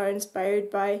that are inspired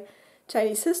by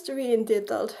Chinese history in the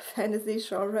adult fantasy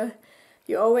genre,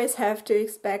 you always have to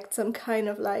expect some kind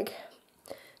of like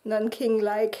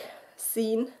non-king-like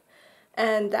scene,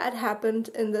 and that happened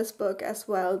in this book as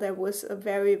well. There was a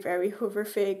very, very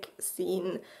horrific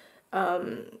scene.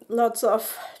 Lots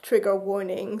of trigger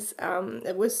warnings.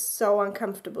 It was so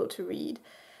uncomfortable to read,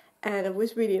 and it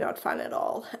was really not fun at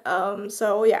all.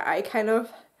 So yeah, I kind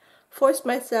of forced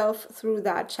myself through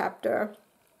that chapter.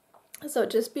 So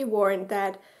just be warned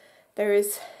that there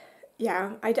is,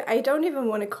 I don't even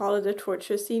want to call it a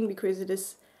torture scene, because it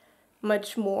is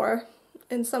much more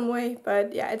in some way,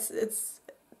 but yeah, it's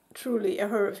truly a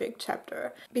horrific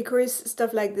chapter. Because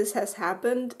stuff like this has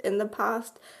happened in the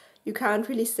past, you can't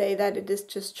really say that it is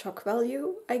just shock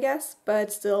value, I guess,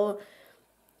 but still,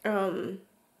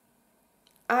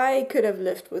 I could have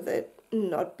lived with it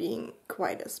not being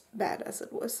quite as bad as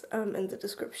it was in the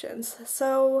descriptions.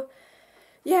 So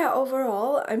yeah,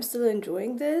 overall, I'm still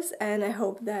enjoying this, and I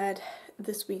hope that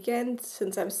this weekend,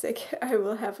 since I'm sick, I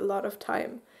will have a lot of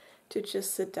time to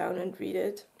just sit down and read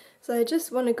it. So I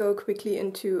just want to go quickly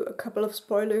into a couple of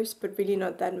spoilers, but really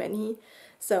not that many.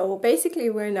 So basically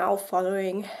we're now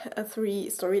following 3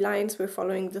 storylines. We're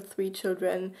following the 3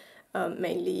 children,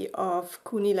 mainly of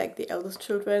Kuni, like the eldest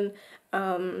children,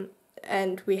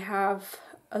 and we have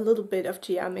a little bit of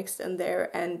Gia mixed in there,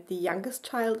 and the youngest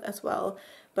child as well,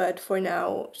 but for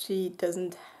now she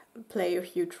doesn't play a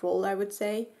huge role, I would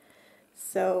say.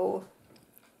 So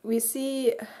we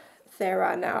see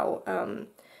Thera now.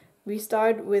 We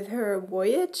start with her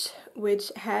voyage,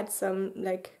 which had some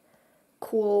like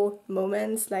cool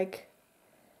moments, like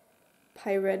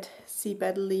pirate sea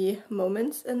battle-y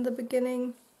moments in the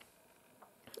beginning,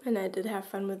 and I did have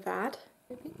fun with that.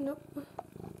 Nope.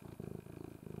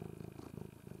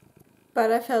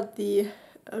 But I felt the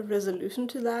resolution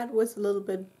to that was a little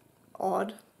bit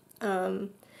odd. And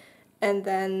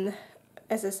then,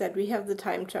 as I said, we have the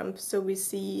time jump, so we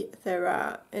see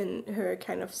Thera in her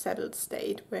kind of settled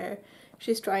state where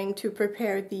she's trying to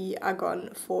prepare the Agon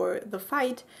for the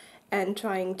fight and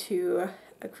trying to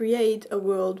create a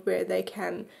world where they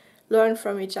can learn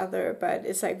from each other, but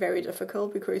it's like very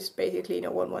difficult because basically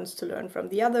no one wants to learn from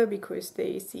the other because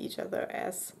they see each other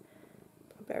as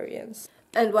barbarians.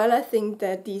 And while I think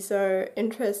that these are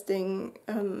interesting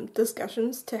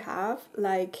discussions to have,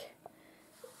 like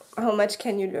how much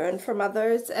can you learn from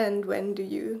others and when do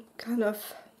you kind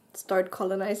of start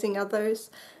colonizing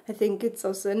others, I think it's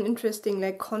also an interesting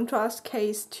like contrast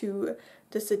case to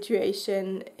the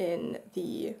situation in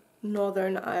the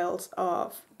northern isles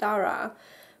of Dara.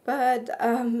 But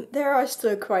there are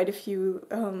still quite a few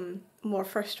more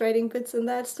frustrating bits in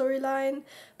that storyline,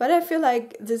 but I feel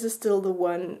like this is still the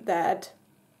one that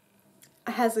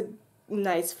has a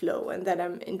nice flow and that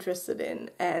I'm interested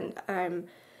in, and I'm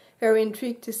very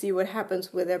intrigued to see what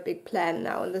happens with their big plan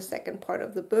now in the second part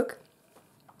of the book.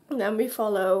 And then we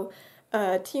follow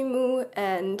Timu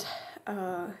and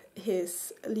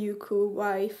his Liu Ku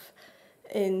wife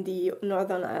in the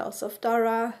Northern Isles of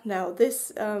Dara. Now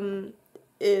this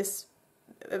is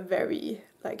a very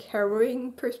like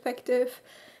harrowing perspective,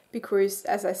 because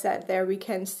as I said, there we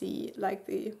can see like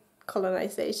the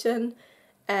colonization,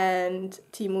 and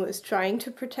Timu is trying to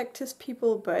protect his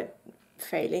people but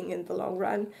failing in the long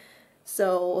run.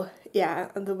 So yeah,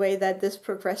 and the way that this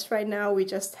progressed right now, we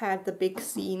just had the big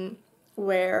scene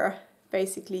where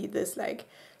basically this like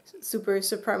super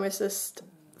supremacist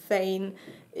Thane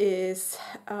is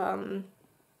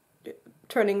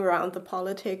turning around the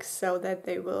politics so that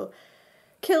they will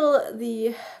kill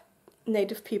the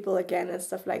native people again and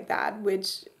stuff like that,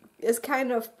 which is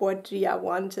kind of what Gia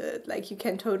wanted. Like, you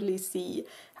can totally see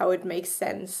how it makes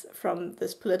sense from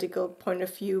this political point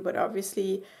of view, but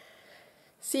obviously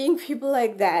seeing people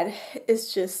like that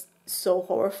is just so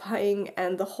horrifying,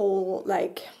 and the whole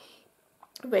like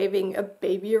waving a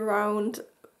baby around,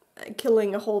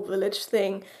 killing a whole village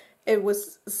thing, it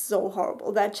was so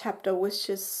horrible. That chapter was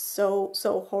just so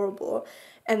horrible.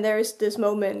 And there's this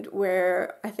moment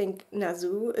where I think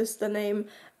Nazu is the name,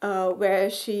 where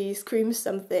she screams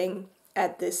something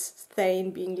at this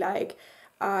Thane, being like,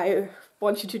 I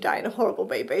want you to die in a horrible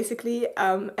way, basically.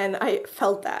 And I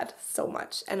felt that so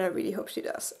much, and I really hope she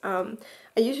does. I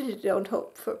usually don't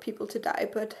hope for people to die,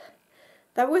 but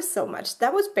that was so much.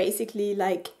 That was basically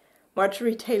like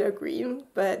Marjorie Taylor Greene,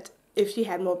 but if she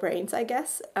had more brains, I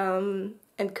guess, and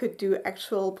could do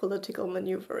actual political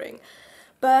maneuvering.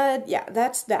 But yeah,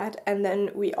 that's that. And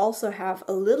then we also have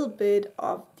a little bit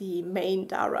of the main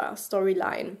Dara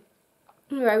storyline,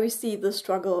 where we see the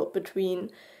struggle between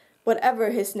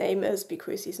whatever his name is,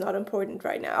 because he's not important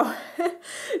right now,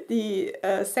 the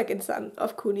second son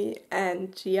of Kuni,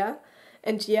 and Gia.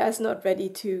 And Gia is not ready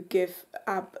to give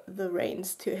up the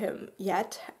reins to him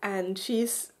yet, and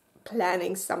she's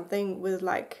planning something with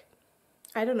like,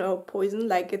 I don't know, poison.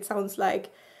 Like, it sounds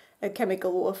like a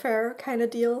chemical warfare kind of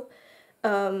deal.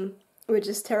 Which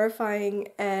is terrifying.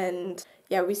 And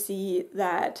yeah, we see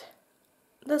that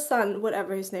the son,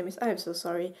 whatever his name is, I'm so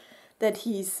sorry, that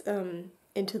he's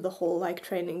into the whole like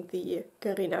training the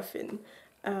Garina Fin.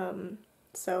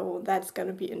 So that's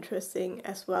gonna be interesting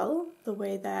as well, the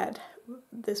way that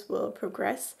this will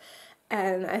progress.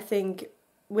 And I think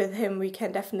with him we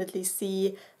can definitely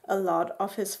see a lot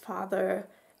of his father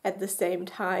at the same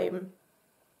time.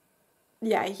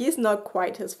 Yeah, he's not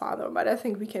quite his father, but I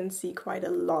think we can see quite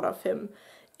a lot of him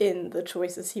in the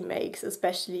choices he makes,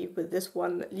 especially with this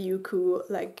one Liu Ku,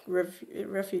 like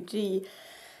refugee,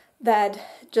 that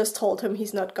just told him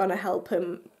he's not gonna help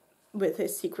him with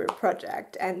his secret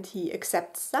project, and he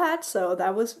accepts that, so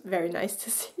that was very nice to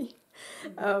see.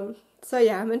 So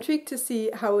yeah, I'm intrigued to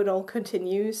see how it all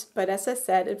continues, but as I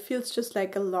said, it feels just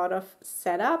like a lot of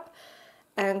setup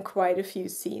and quite a few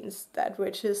scenes that were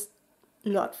just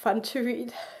not fun to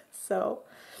read. So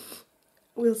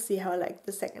we'll see how I like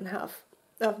the second half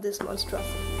of this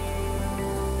monstrosity.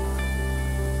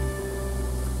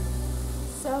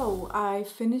 So I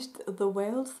finished The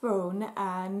Whale Throne,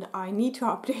 and I need to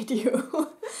update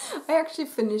you. I actually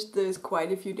finished this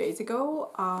quite a few days ago.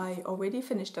 I already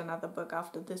finished another book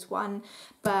after this one,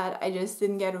 but I just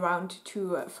didn't get around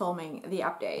to filming the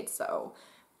update, so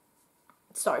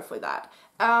sorry for that.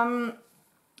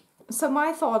 So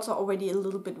my thoughts are already a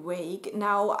little bit vague.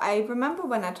 Now, I remember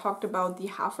when I talked about the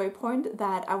halfway point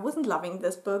that I wasn't loving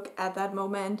this book at that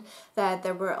moment, that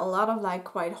there were a lot of like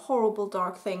quite horrible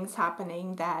dark things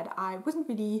happening that I wasn't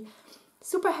really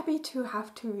super happy to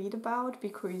have to read about,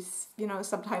 because, you know,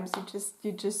 sometimes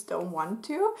you just don't want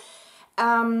to.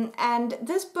 And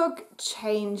this book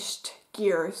changed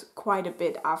gears quite a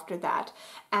bit after that,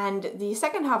 and the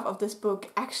second half of this book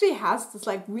actually has this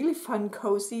like really fun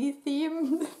cozy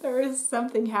theme. There is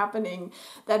something happening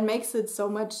that makes it so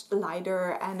much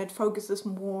lighter, and it focuses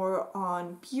more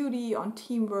on beauty, on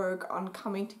teamwork, on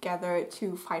coming together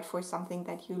to fight for something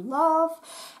that you love,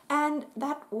 and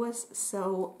that was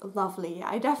so lovely.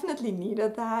 I definitely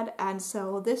needed that, and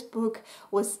so this book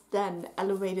was then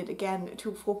elevated again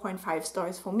to 4.5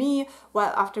 stars for me,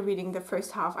 while after reading the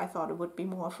first half I thought it would be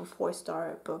more of a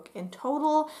 4-star book in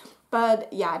total.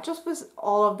 But yeah, just with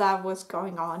all of that was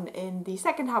going on in the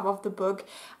second half of the book,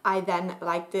 I then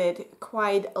liked it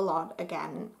quite a lot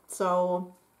again.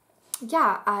 So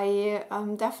yeah, I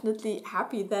am definitely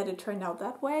happy that it turned out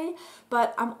that way,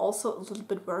 but I'm also a little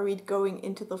bit worried going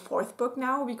into the fourth book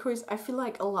now, because I feel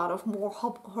like a lot of more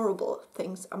horrible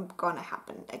things are gonna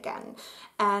happen again.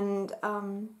 And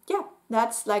yeah,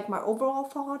 that's like my overall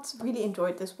thoughts. Really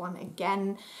enjoyed this one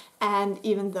again, and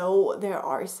even though there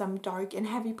are some dark and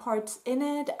heavy parts in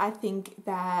it, I think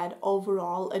that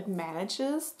overall it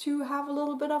manages to have a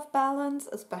little bit of balance,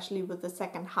 especially with the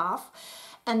second half.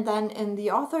 And then in the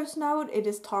author's note, it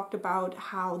is talked about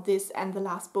how this and the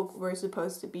last book were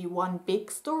supposed to be one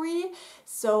big story.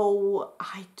 So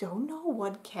I don't know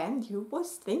what Ken Liu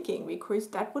was thinking, because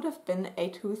that would have been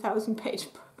a 2,000-page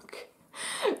book.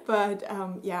 But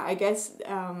yeah, I guess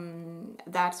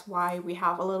that's why we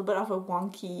have a little bit of a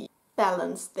wonky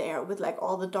balance there, with like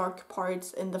all the dark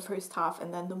parts in the first half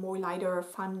and then the more lighter,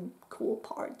 fun, cool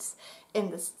parts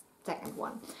in the second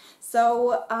one.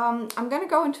 So I'm gonna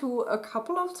go into a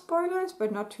couple of spoilers,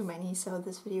 but not too many, so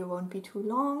this video won't be too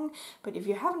long. But if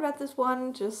you haven't read this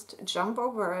one, just jump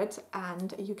over it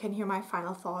and you can hear my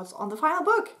final thoughts on the final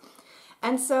book.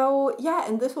 And so, yeah,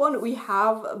 in this one we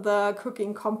have the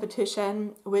cooking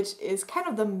competition, which is kind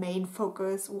of the main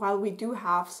focus, while we do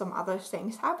have some other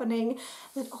things happening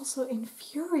that also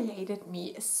infuriated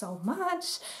me so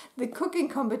much. The cooking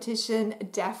competition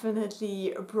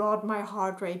definitely brought my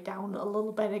heart rate down a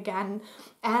little bit again.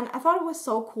 And I thought it was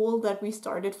so cool that we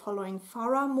started following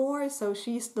Farah more. So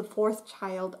she's the fourth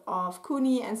child of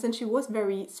Kuni, and since she was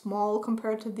very small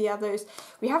compared to the others,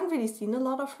 we haven't really seen a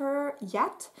lot of her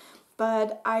yet.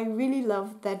 But I really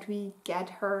love that we get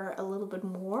her a little bit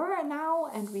more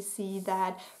now, and we see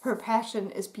that her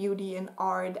passion is beauty and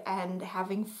art and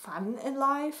having fun in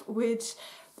life, which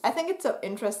I think it's so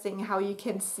interesting how you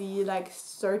can see like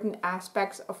certain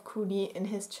aspects of Kuni in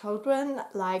his children,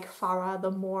 like Farah, the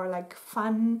more like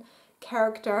fun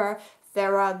character,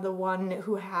 Sarah, the one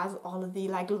who has all of the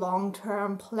like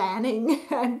long-term planning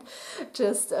and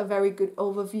just a very good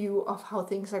overview of how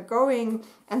things are going.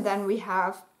 And then we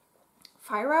have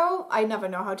Pharaoh, I never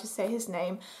know how to say his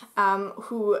name,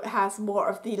 who has more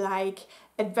of the like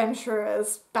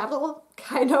adventurous battle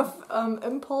kind of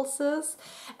impulses.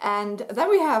 And then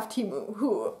we have Timu,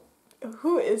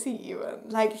 who is he even?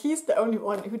 Like, he's the only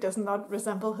one who does not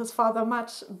resemble his father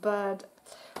much, but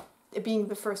being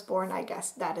the firstborn, I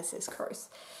guess that is his curse.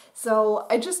 So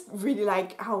I just really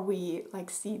like how we like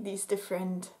see these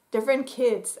different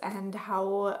kids and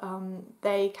how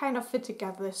they kind of fit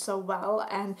together so well,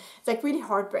 and it's like really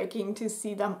heartbreaking to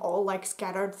see them all like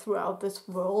scattered throughout this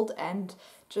world and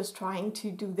just trying to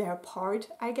do their part,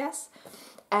 I guess.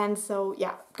 And so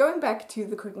yeah, going back to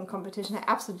the cooking competition, I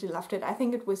absolutely loved it. I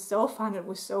think it was so fun, it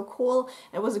was so cool.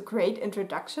 It was a great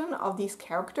introduction of these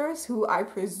characters who I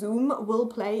presume will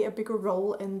play a bigger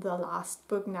role in the last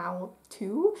book now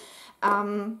too.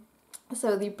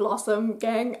 So the Blossom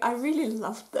gang, I really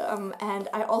loved them, and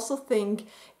I also think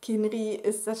Kinri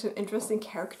is such an interesting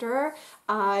character.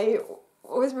 I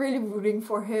was really rooting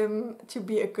for him to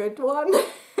be a good one,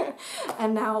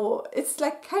 and now it's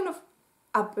like kind of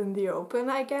up in the open,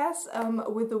 I guess,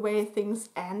 with the way things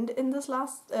end in this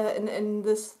last, in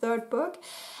this third book.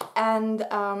 And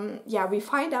yeah, we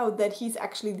find out that he's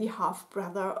actually the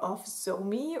half-brother of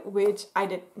Zomi, which I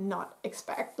did not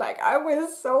expect. Like, I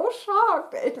was so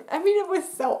shocked. I mean, it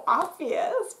was so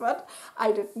obvious, but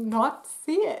I did not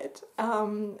see it.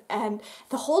 And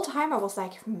the whole time I was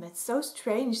like, it's so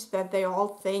strange that they all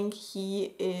think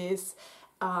he is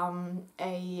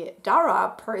a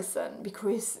Dara person,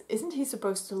 because isn't he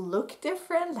supposed to look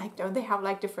different? Like, don't they have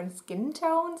like different skin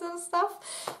tones and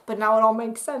stuff? But now it all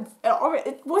makes sense.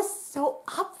 It was so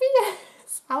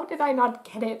obvious. How did I not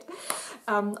get it?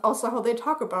 Also, how they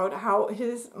talk about how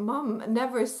his mom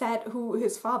never said who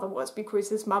his father was, because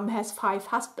his mom has 5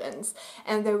 husbands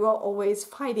and they were always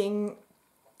fighting,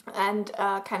 and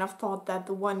kind of thought that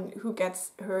the one who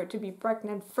gets her to be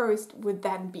pregnant first would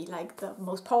then be like the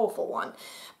most powerful one.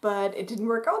 But it didn't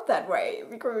work out that way,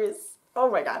 because, oh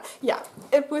my god, yeah,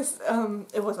 it was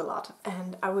a lot,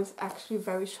 and I was actually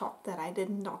very shocked that I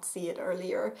did not see it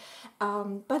earlier.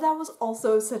 But that was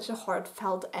also such a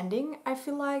heartfelt ending. I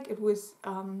feel like it was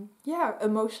yeah,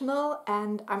 emotional,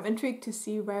 and I'm intrigued to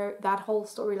see where that whole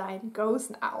storyline goes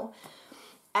now.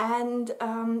 And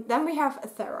then we have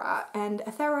Athera, and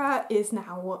Athera is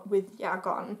now with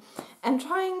Yagon and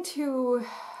trying to,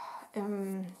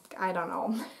 I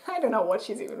don't know what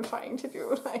she's even trying to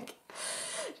do. Like,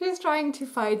 she's trying to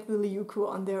fight the Liuku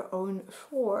on their own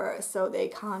shore so they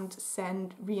can't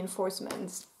send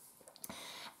reinforcements.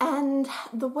 And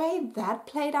the way that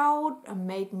played out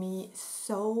made me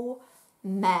so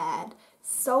mad.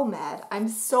 So mad. I'm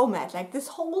so mad. Like, this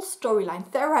whole storyline,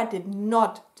 Thera did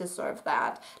not deserve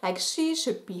that. Like, she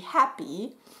should be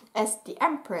happy as the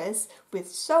Empress with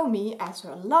Somi as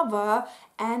her lover,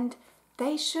 and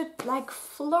they should like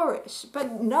flourish.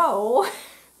 But no,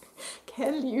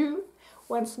 Ken Liu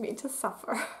wants me to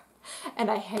suffer. and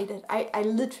I hate it. I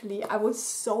literally, I was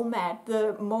so mad.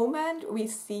 The moment we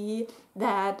see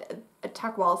that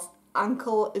Takwal's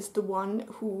uncle is the one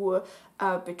who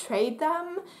betrayed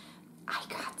them, I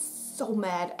got so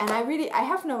mad, and I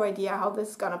have no idea how this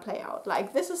is gonna play out.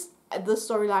 Like, this is the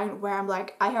storyline where I'm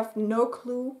like, I have no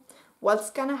clue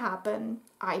what's gonna happen.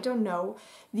 I don't know.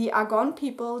 The Argonne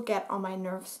people get on my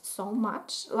nerves so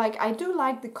much. Like, I do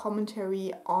like the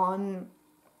commentary on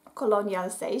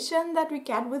colonialization that we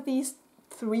get with these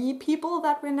 3 people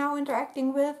that we're now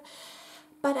interacting with,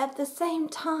 but at the same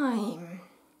time,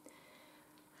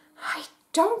 I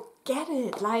don't get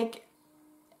it. Like,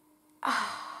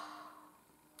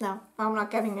 no, I'm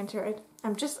not getting into it.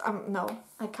 No,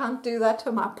 I can't do that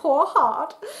to my poor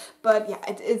heart. But yeah,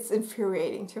 it's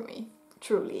infuriating to me,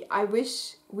 truly. I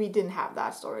wish we didn't have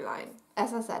that storyline.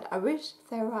 As I said, I wish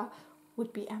Thera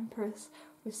would be Empress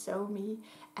with Somi,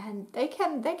 and they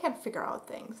can figure out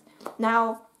things.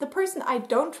 Now, the person I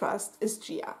don't trust is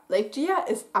Gia. Like, Gia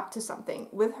is up to something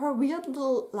with her weird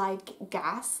little, like,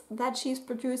 gas that she's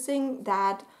producing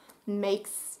that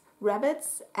makes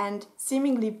rabbits and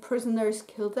seemingly prisoners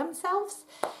kill themselves.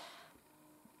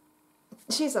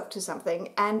 She's up to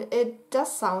something, and it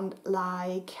does sound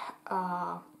like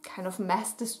kind of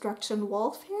mass destruction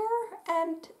warfare,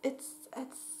 and it's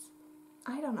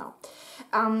I don't know.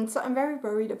 So I'm very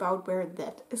worried about where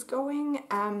that is going.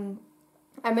 I'm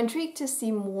intrigued to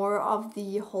see more of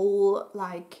the whole,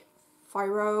 like,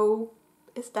 Pharaoh,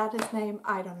 is that his name?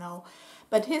 I don't know.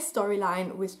 But his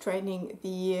storyline with training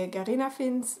the Garina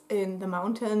Finns in the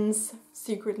mountains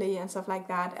secretly and stuff like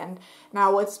that. And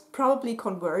now it's probably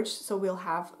converged, so we'll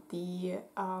have the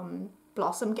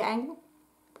Blossom Gang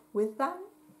with them.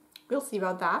 We'll see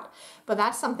about that. But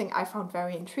that's something I found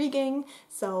very intriguing.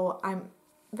 So I'm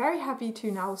very happy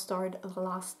to now start the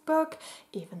last book,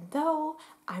 even though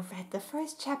I read the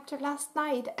first chapter last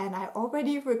night and I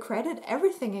already regretted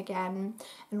everything again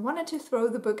and wanted to throw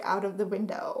the book out of the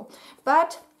window.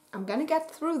 But I'm gonna get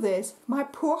through this. My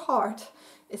poor heart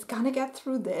is gonna get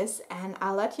through this, and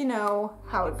I'll let you know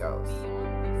how it goes.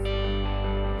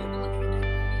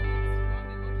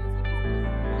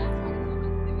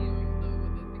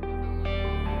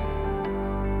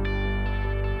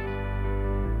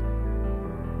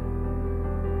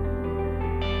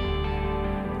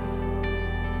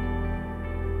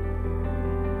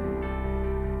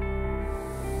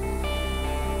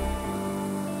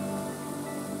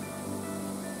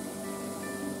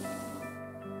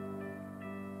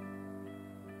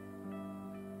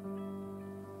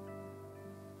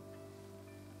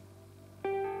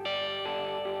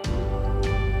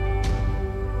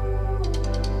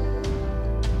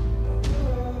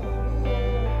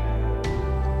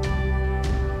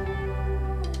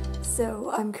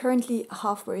 So I'm currently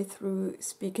halfway through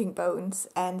Speaking Bones,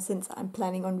 and since I'm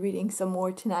planning on reading some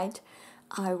more tonight,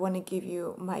 I want to give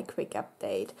you my quick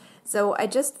update. So I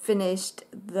just finished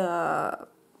one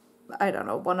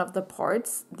of the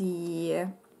parts, the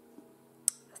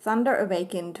Thunder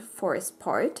Awakened Forest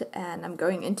part, and I'm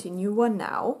going into a new one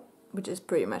now, which is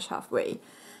pretty much halfway.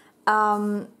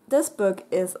 This book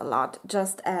is a lot,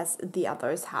 just as the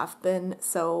others have been.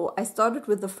 So I started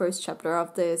with the first chapter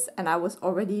of this, and I was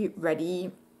already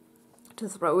ready to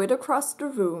throw it across the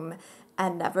room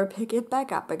and never pick it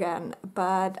back up again.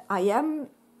 But I am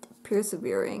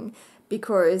persevering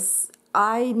because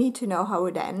I need to know how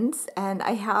it ends, and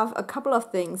I have a couple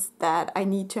of things that I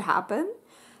need to happen,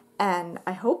 and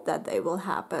I hope that they will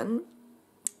happen,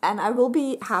 and I will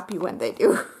be happy when they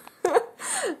do.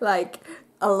 Like,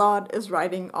 a lot is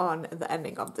riding on the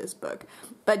ending of this book.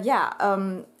 But yeah,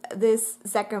 this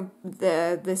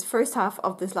first half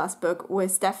of this last book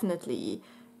was definitely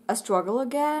a struggle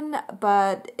again,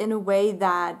 but in a way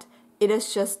that it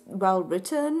is just well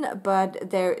written, but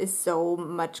there is so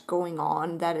much going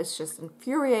on that is just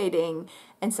infuriating,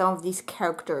 and some of these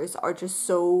characters are just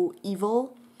so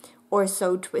evil or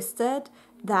so twisted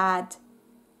that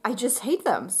I just hate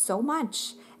them so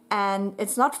much, and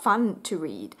it's not fun to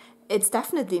read. It's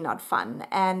definitely not fun,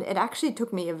 and it actually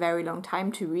took me a very long time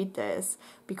to read this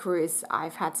because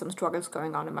I've had some struggles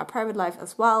going on in my private life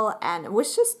as well, and it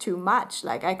was just too much.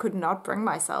 Like, I could not bring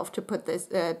myself to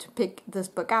pick this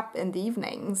book up in the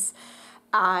evenings.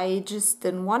 I just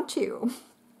didn't want to.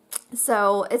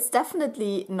 So it's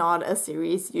definitely not a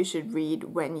series you should read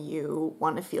when you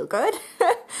want to feel good.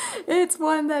 It's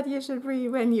one that you should read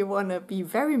when you want to be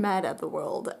very mad at the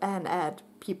world and at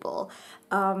people.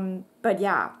 But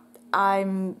yeah,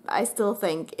 I still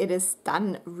think it is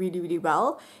done really, really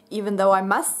well, even though I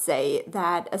must say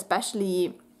that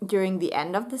especially during the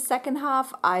end of the second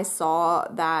half, I saw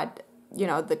that you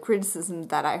know, the criticism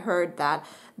that I heard that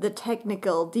the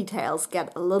technical details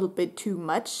get a little bit too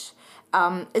much.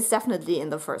 It's definitely in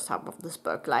the first half of this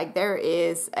book. Like, there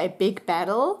is a big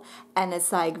battle, and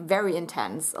it's like very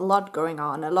intense, a lot going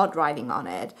on, a lot writing on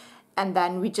it. And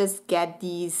then we just get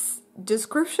these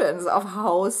descriptions of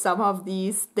how some of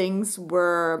these things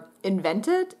were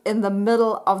invented in the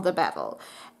middle of the battle.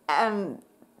 And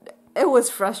it was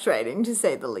frustrating, to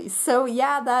say the least. So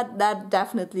yeah, that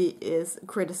definitely is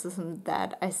criticism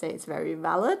that I say is very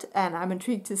valid, and I'm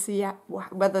intrigued to see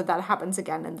whether that happens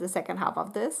again in the second half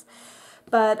of this.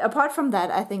 But apart from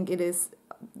that, I think it is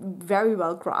very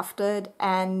well crafted,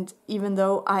 and even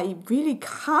though I really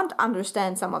can't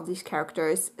understand some of these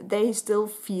characters, they still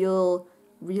feel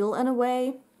real in a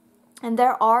way. And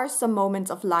there are some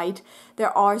moments of light,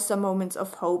 there are some moments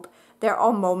of hope, there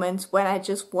are moments when I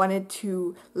just wanted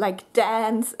to like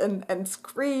dance and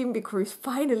scream because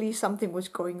finally something was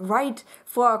going right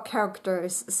for our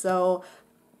characters. So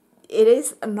it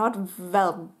is not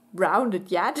well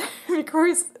rounded yet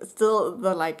because still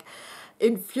the like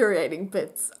infuriating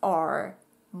bits are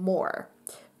more,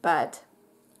 but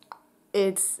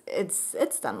it's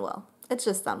done well. It's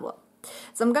just done well.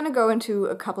 So I'm gonna go into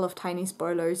a couple of tiny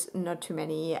spoilers, not too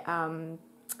many,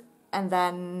 and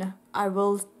then I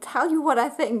will tell you what I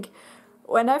think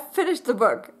when I finish the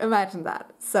book. Imagine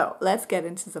that. So let's get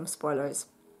into some spoilers.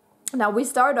 Now, we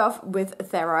start off with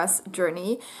Thera's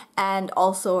journey and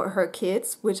also her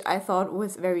kids, which I thought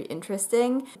was very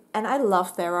interesting. And I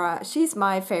love Thera. She's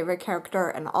my favorite character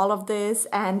in all of this,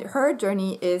 and her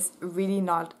journey is really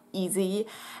not easy.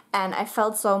 And I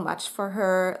felt so much for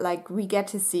her. Like, we get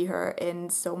to see her in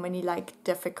so many like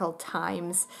difficult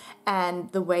times,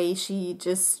 and the way she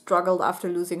just struggled after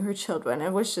losing her children.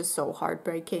 It was just so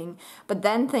heartbreaking. But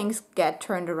then things get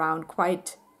turned around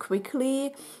quite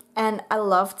quickly. And I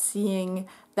loved seeing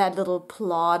that little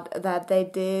plot that they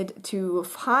did to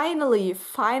finally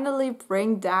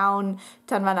bring down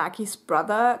Tanvanaki's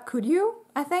brother, Kuryu,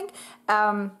 I think.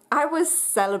 I was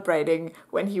celebrating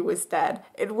when he was dead.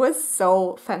 It was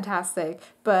so fantastic.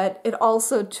 But it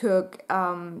also took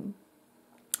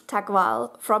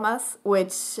Takwal from us,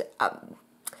 which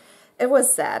it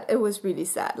was sad. It was really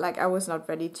sad. Like, I was not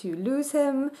ready to lose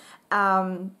him.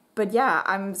 But yeah,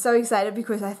 I'm so excited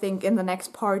because I think in the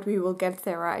next part we will get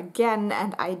Thera again,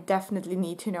 and I definitely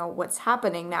need to know what's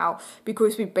happening now,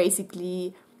 because we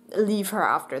basically leave her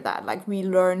after that. Like, we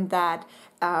learned that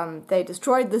they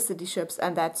destroyed the city ships,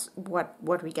 and that's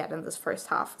what we get in this first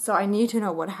half. So I need to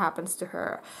know what happens to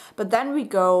her. But then we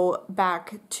go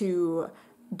back to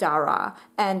Dara,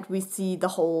 and we see the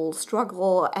whole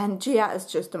struggle, and Gia is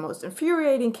just the most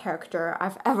infuriating character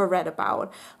I've ever read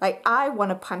about. Like, I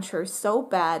want to punch her so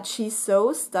bad. She's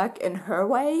so stuck in her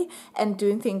way and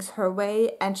doing things her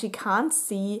way, and she can't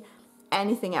see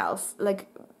anything else. Like,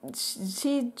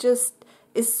 she just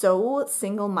is so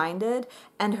single-minded,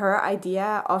 and her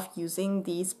idea of using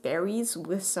these berries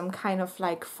with some kind of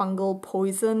like fungal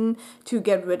poison to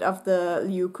get rid of the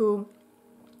Ryuku,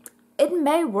 it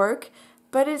may work,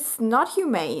 but it's not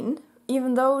humane,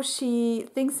 even though she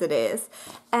thinks it is.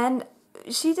 And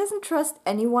she doesn't trust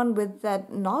anyone with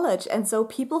that knowledge, and so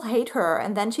people hate her,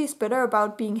 and then she's bitter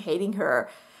about being hating her.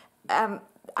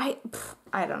 I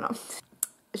don't know.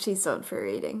 She's so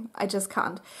infuriating. I just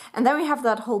can't. And then we have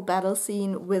that whole battle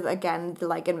scene with, again, the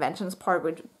like inventions part,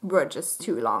 which were just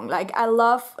too long. Like, I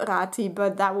love Rati,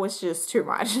 but that was just too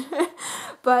much.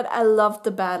 But I loved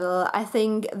the battle. I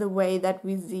think the way that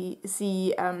we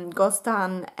see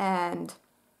Gostan and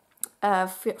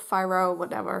Pharaoh,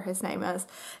 whatever his name is,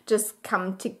 just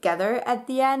come together at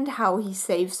the end, how he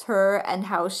saves her and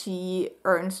how she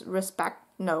earns respect.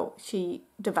 No, she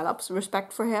develops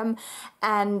respect for him,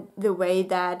 and the way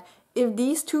that if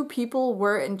these two people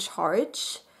were in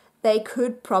charge, they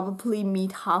could probably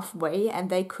meet halfway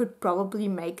and they could probably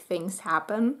make things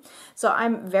happen. So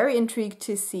I'm very intrigued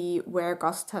to see where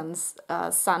Gostan's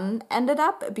son ended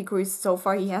up, because so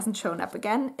far he hasn't shown up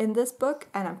again in this book,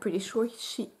 and I'm pretty sure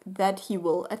that he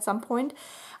will at some point.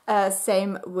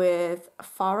 Same with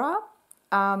Farah.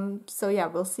 So yeah,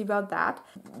 we'll see about that.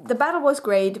 The battle was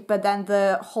great, but then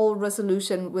the whole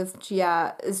resolution with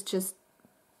Gia is just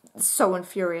so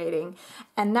infuriating.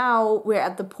 And now we're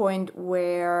at the point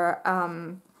where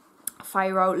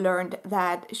Pharaoh learned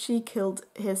that she killed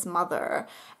his mother,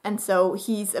 and so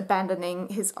he's abandoning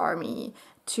his army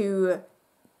to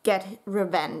get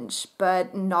revenge,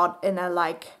 but not in a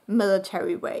like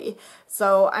military way.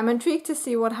 So I'm intrigued to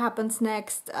see what happens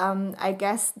next. I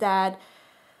guess that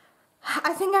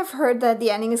I think I've heard that the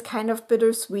ending is kind of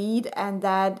bittersweet and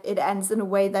that it ends in a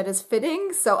way that is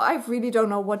fitting, so I really don't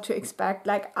know what to expect.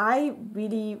 Like, I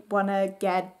really want to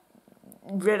get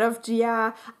rid of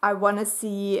Gia. I want to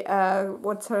see,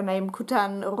 what's her name,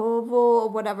 Kutan Rovo, or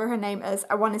whatever her name is.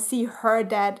 I want to see her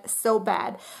dead so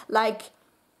bad. Like,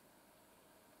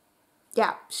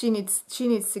 yeah, she needs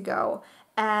to go.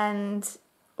 And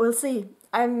we'll see.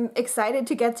 I'm excited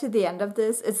to get to the end of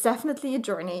this. It's definitely a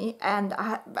journey, and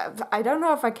I don't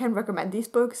know if I can recommend these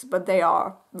books, but they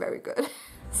are very good.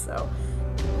 So...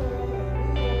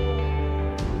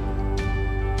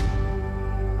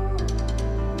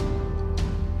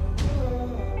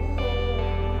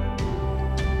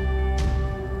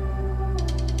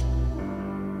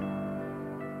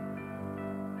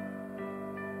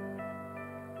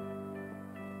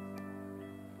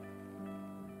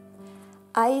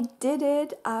 I did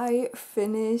it! I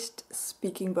finished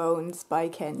Speaking Bones by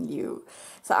Ken Liu.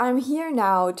 So I'm here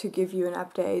now to give you an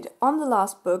update on the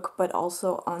last book, but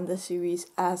also on the series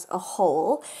as a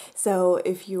whole. So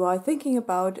if you are thinking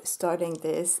about starting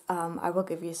this, I will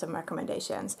give you some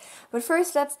recommendations. But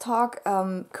first, let's talk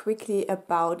quickly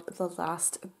about the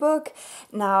last book.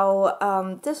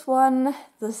 Now, this one,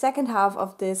 the second half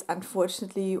of this,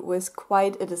 unfortunately, was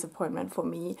quite a disappointment for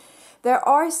me. There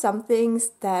are some things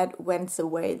that went the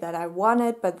way that I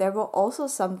wanted, but there were also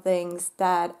some things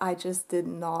that I just did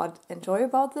not enjoy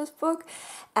about this book.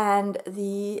 And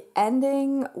the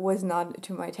ending was not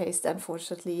to my taste,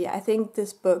 unfortunately. I think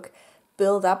this book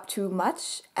built up too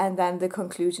much, and then the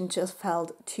conclusion just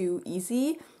felt too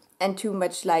easy and too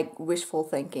much like wishful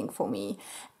thinking for me.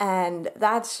 And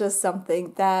that's just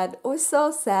something that was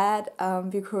so sad,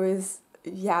 because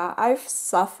yeah, I've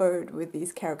suffered with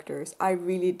these characters. I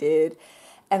really did.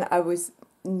 And I was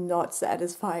not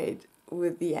satisfied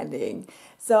with the ending.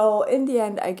 So in the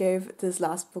end, I gave this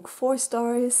last book 4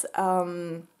 stars.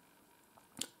 I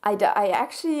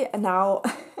actually now,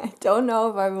 I don't know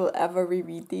if I will ever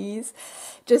reread these.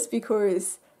 Just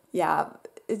because, yeah,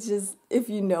 it's just, if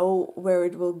you know where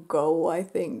it will go, I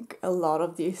think a lot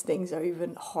of these things are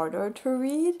even harder to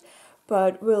read.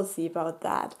 But we'll see about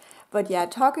that. But yeah,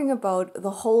 talking about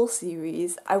the whole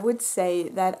series, I would say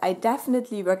that I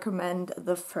definitely recommend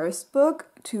the first book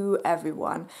to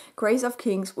everyone. Grace of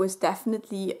Kings was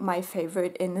definitely my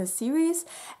favorite in the series,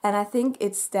 and I think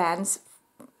it stands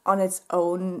on its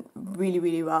own really,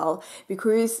 really well,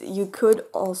 because you could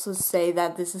also say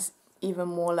that this is even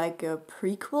more like a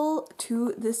prequel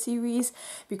to the series,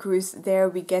 because there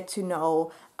we get to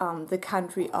know the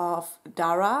country of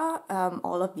Dara,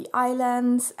 all of the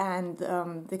islands, and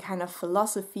the kind of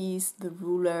philosophies, the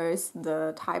rulers,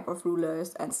 the type of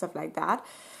rulers, and stuff like that.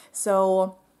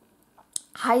 So,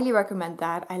 highly recommend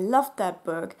that. I loved that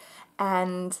book,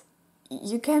 and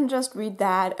you can just read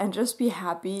that and just be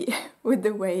happy with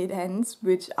the way it ends,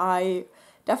 which I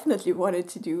definitely wanted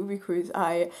to do, because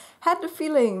I had the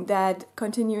feeling that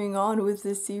continuing on with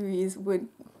this series would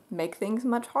make things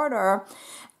much harder.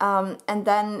 And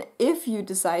then if you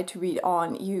decide to read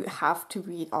on, you have to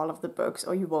read all of the books,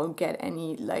 or you won't get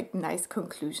any like nice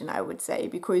conclusion, I would say,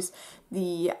 because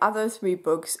the other 3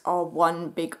 books are one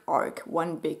big arc,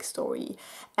 one big story.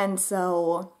 And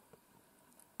so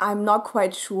I'm not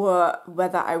quite sure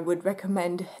whether I would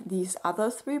recommend these other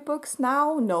 3 books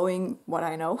now, knowing what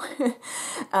I know.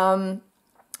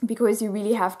 Because you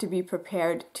really have to be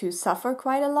prepared to suffer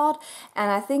quite a lot. And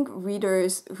I think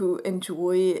readers who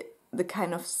enjoy the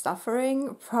kind of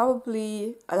suffering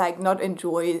probably, like, not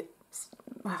enjoy,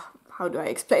 how do I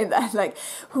explain that? Like,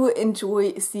 who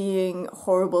enjoy seeing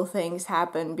horrible things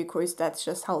happen, because that's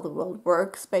just how the world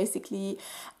works, basically.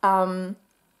 I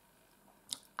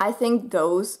think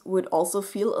those would also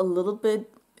feel a little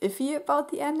bit iffy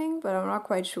about the ending, but I'm not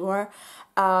quite sure.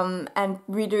 And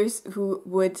readers who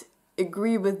would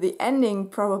agree with the ending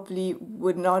probably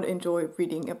would not enjoy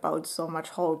reading about so much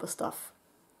horrible stuff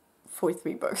for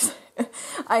 3 books.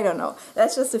 I don't know.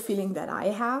 That's just a feeling that I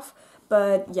have.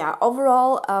 But yeah,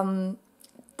 overall,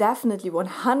 definitely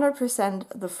 100%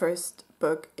 the first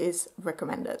book is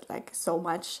recommended, like, so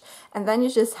much. And then you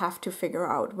just have to figure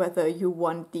out whether you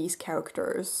want these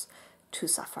characters to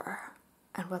suffer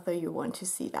and whether you want to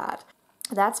see that.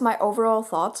 That's my overall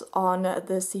thoughts on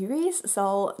the series.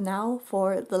 So now,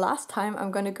 for the last time, I'm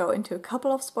going to go into a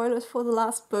couple of spoilers for the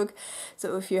last book.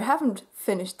 So if you haven't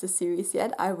finished the series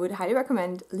yet, I would highly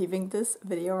recommend leaving this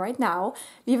video right now.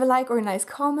 Leave a like or a nice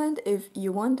comment if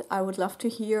you want. I would love to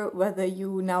hear whether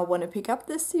you now want to pick up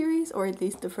this series, or at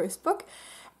least the first book.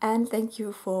 And thank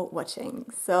you for watching.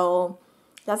 So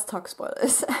let's talk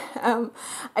spoilers.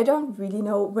 I don't really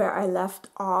know where I left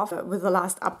off with the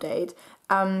last update.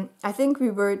 I think we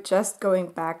were just going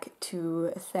back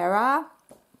to Thera,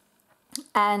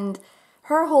 and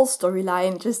her whole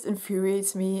storyline just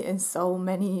infuriates me in so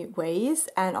many ways.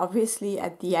 And obviously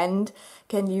at the end,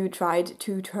 Ken Liu tried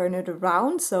to turn it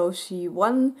around, so she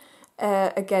won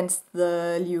against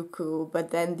the Liu Ku,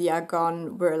 but then the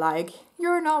Argonne were like,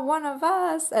 "You're not one of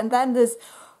us." And then this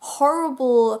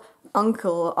horrible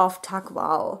uncle of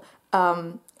Takwal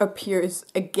appears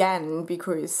again,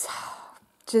 because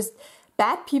just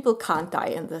bad people can't die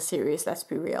in this series, let's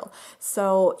be real.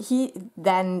 So he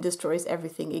then destroys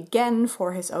everything again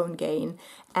for his own gain.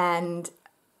 And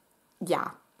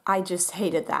yeah, I just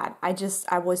hated that.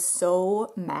 I was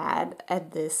so mad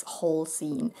at this whole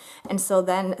scene. And so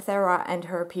then Thera and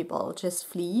her people just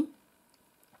flee.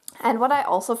 And what I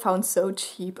also found so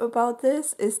cheap about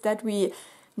this is that we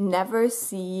never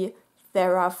see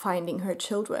Thera finding her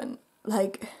children.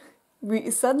 Like,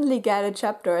 we suddenly get a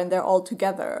chapter and they're all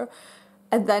together.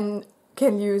 And then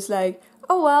Ken Liu's like,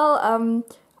 "Oh well,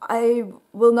 I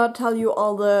will not tell you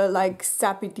all the like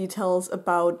sappy details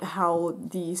about how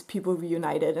these people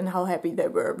reunited and how happy they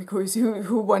were, because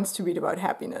who wants to read about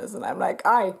happiness?" And I'm like,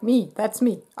 that's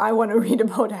me. I want to read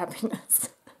about happiness.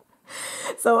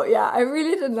 So yeah, I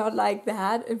really did not like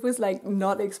that. It was like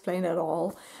not explained at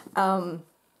all.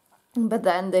 But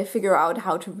then they figure out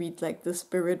how to read like the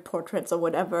spirit portraits or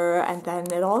whatever, and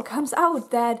then it all comes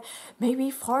out that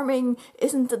maybe farming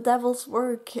isn't the devil's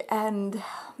work. And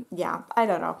yeah, I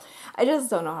don't know. I just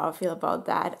don't know how I feel about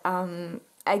that.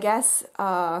 I guess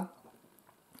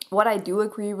what I do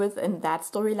agree with in that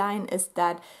storyline is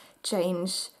that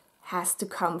change has to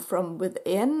come from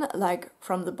within, like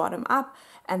from the bottom up,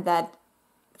 and that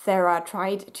Thera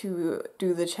tried to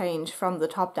do the change from the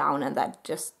top down, and that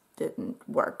just didn't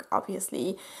work,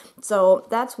 obviously. So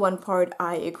that's one part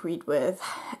I agreed with.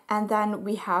 And then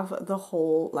we have the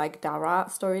whole like Dara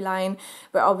storyline,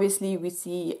 where obviously we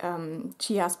see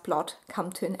Chia's plot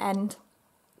come to an end.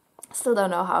 Still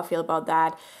don't know how I feel about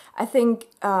that. I think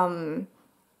Ken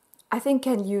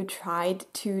Liu tried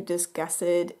to discuss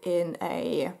it in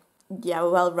a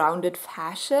well-rounded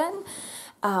fashion,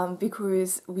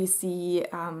 because we see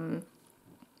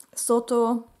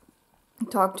Soto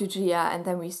talk to Gia, and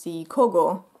then we see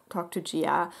Kogo talk to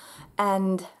Gia.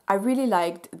 And I really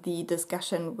liked the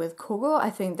discussion with Kogo.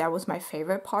 I think that was my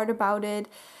favorite part about it.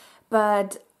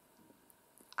 But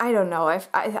I don't know.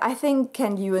 I think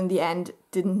Ken Liu in the end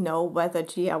didn't know whether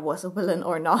Gia was a villain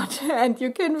or not. And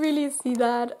you can really see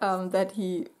that, that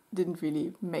he didn't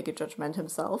really make a judgment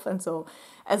himself. And so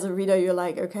as a reader, you're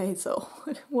like, okay, so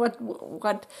what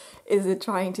is it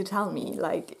trying to tell me?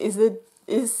 Like,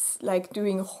 is like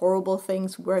doing horrible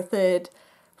things worth it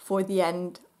for the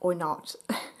end or not?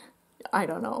 I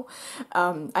don't know.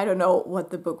 I don't know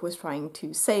what the book was trying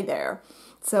to say there.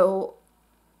 So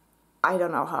I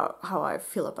don't know how I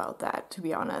feel about that, to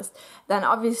be honest. Then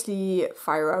obviously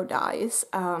Pharaoh dies.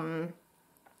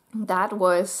 That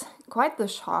was quite the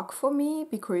shock for me,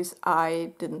 because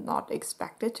I did not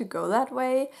expect it to go that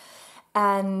way.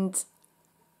 And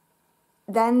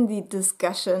then the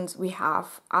discussions we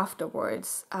have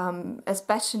afterwards,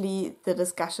 especially the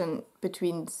discussion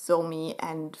between Zomi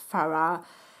and Farah,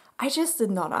 I just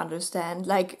did not understand.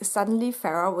 Like, suddenly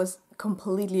Farah was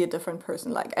completely a different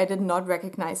person. Like, I did not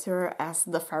recognize her as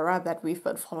the Farah that we've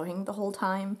been following the whole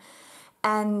time.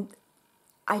 And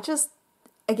I just,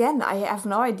 again, I have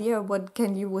no idea what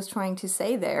Ken Liu was trying to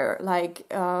say there. Like,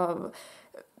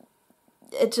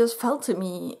 it just felt to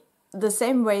me the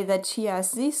same way that Chia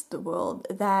sees the world,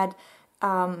 that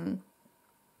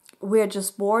we're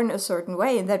just born a certain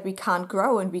way, and that we can't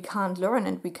grow and we can't learn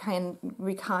and we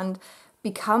can't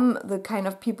become the kind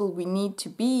of people we need to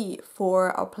be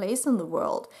for our place in the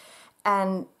world.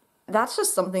 And that's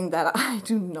just something that I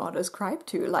do not ascribe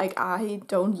to. Like, I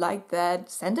don't like that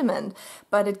sentiment,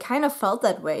 but it kind of felt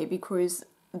that way, because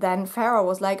then Pharaoh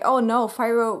was like, oh no,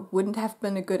 Pharaoh wouldn't have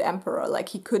been a good emperor. Like,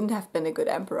 he couldn't have been a good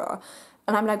emperor.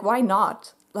 And I'm like, why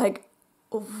not? Like,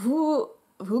 who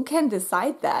can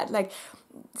decide that? Like,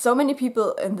 so many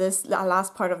people in this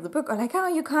last part of the book are like, oh,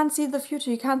 you can't see the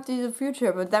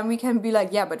future. But then we can be like,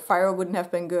 yeah, but Pharaoh wouldn't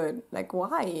have been good. Like,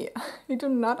 why? I do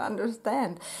not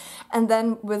understand. And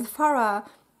then with Farah,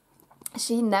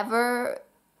 she never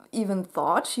even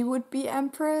thought she would be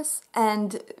empress.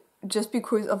 And just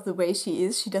because of the way she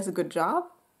is, she does a good job.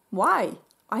 Why?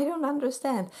 I don't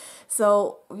understand.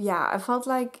 So yeah, I felt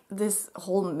like this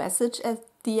whole message at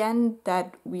the end,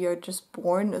 that we are just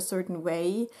born a certain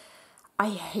way, I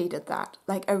hated that.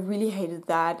 Like, I really hated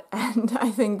that. And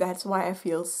I think that's why I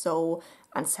feel so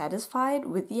unsatisfied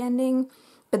with the ending.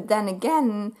 But then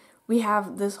again, we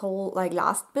have this whole like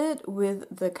last bit with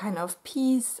the kind of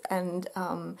peace and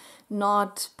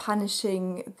not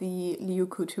punishing the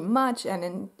Liuku too much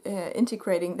and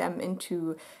integrating them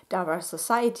into diverse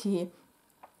society,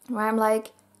 where I'm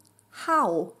like,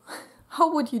 how?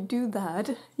 How would you do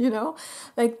that? You know,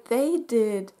 like they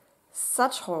did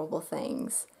such horrible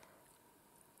things.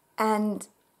 And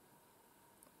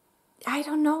I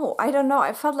don't know.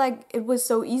 I felt like it was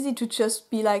so easy to just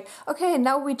be like, okay,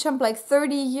 now we jump like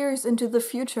 30 years into the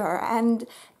future and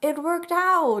it worked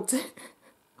out.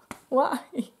 Why?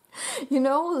 You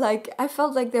know, like I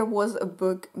felt like there was a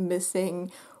book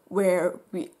missing where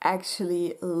we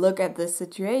actually look at the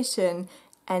situation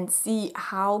and see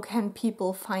how can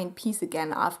people find peace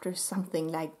again after something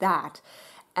like that.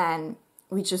 And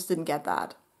we just didn't get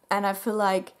that. And I feel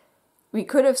like we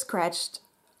could have scratched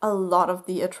a lot of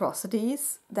the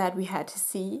atrocities that we had to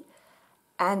see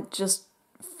and just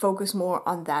focus more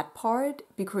on that part,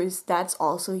 because that's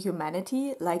also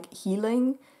humanity. Like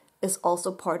healing is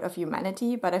also part of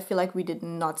humanity, but I feel like we did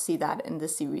not see that in the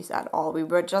series at all. We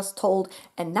were just told,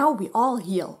 and now we all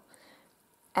heal,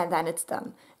 and then it's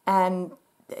done. And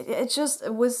it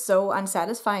was so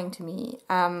unsatisfying to me.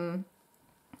 And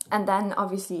then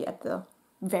obviously at the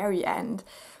very end,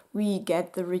 we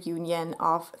get the reunion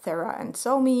of Thera and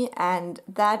Somi, and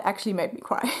that actually made me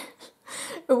cry.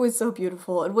 It was so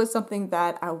beautiful. It was something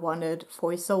that I wanted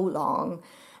for so long,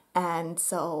 and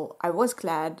so I was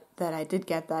glad that I did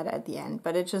get that at the end,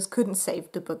 but it just couldn't save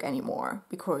the book anymore,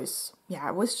 because yeah,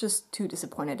 I was just too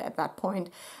disappointed at that point.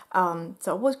 So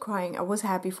I was crying, I was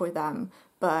happy for them,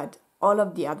 but all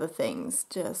of the other things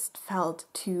just felt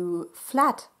too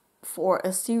flat for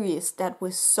a series that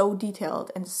was so detailed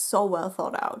and so well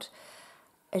thought out.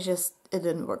 It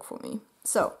didn't work for me.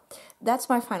 So that's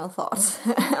my final thoughts.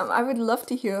 I would love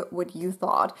to hear what you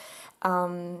thought.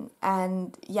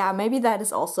 And yeah, maybe that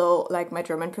is also like my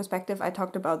German perspective. I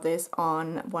talked about this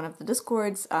on one of the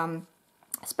Discords.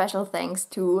 Special thanks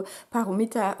to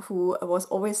Paromita, who was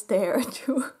always there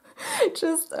to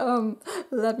just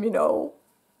let me know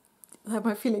that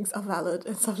my feelings are valid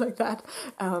and stuff like that.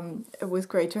 It was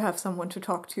great to have someone to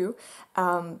talk to.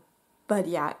 But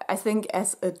yeah, I think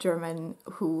as a German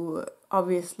who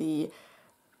obviously,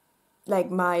 like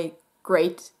my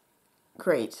great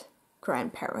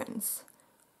grandparents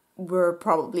were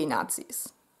probably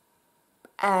Nazis.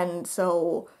 And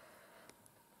so,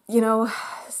 you know,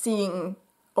 seeing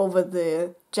over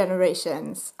the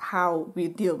generations how we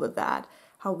deal with that,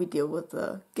 how we deal with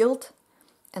the guilt,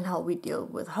 and how we deal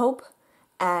with hope,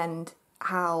 and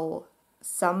how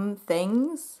some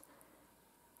things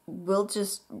will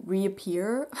just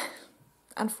reappear,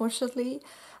 unfortunately.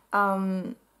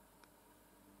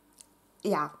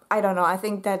 Yeah, I don't know. I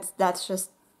think that's just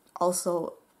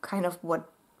also kind of what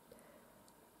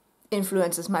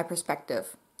influences my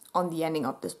perspective on the ending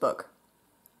of this book.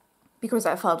 Because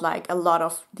I felt like a lot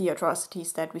of the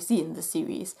atrocities that we see in the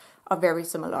series are very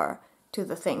similar to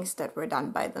the things that were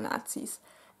done by the Nazis.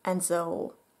 And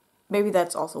so maybe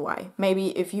that's also why.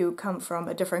 Maybe if you come from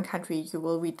a different country, you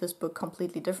will read this book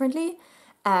completely differently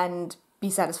and be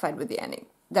satisfied with the ending.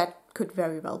 That could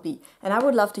very well be. And I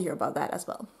would love to hear about that as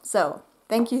well. So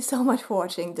thank you so much for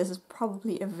watching. This is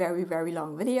probably a very, very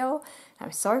long video.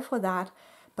 I'm sorry for that.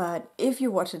 But if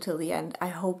you watch it till the end, I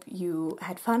hope you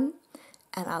had fun.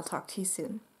 And I'll talk to you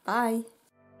soon. Bye!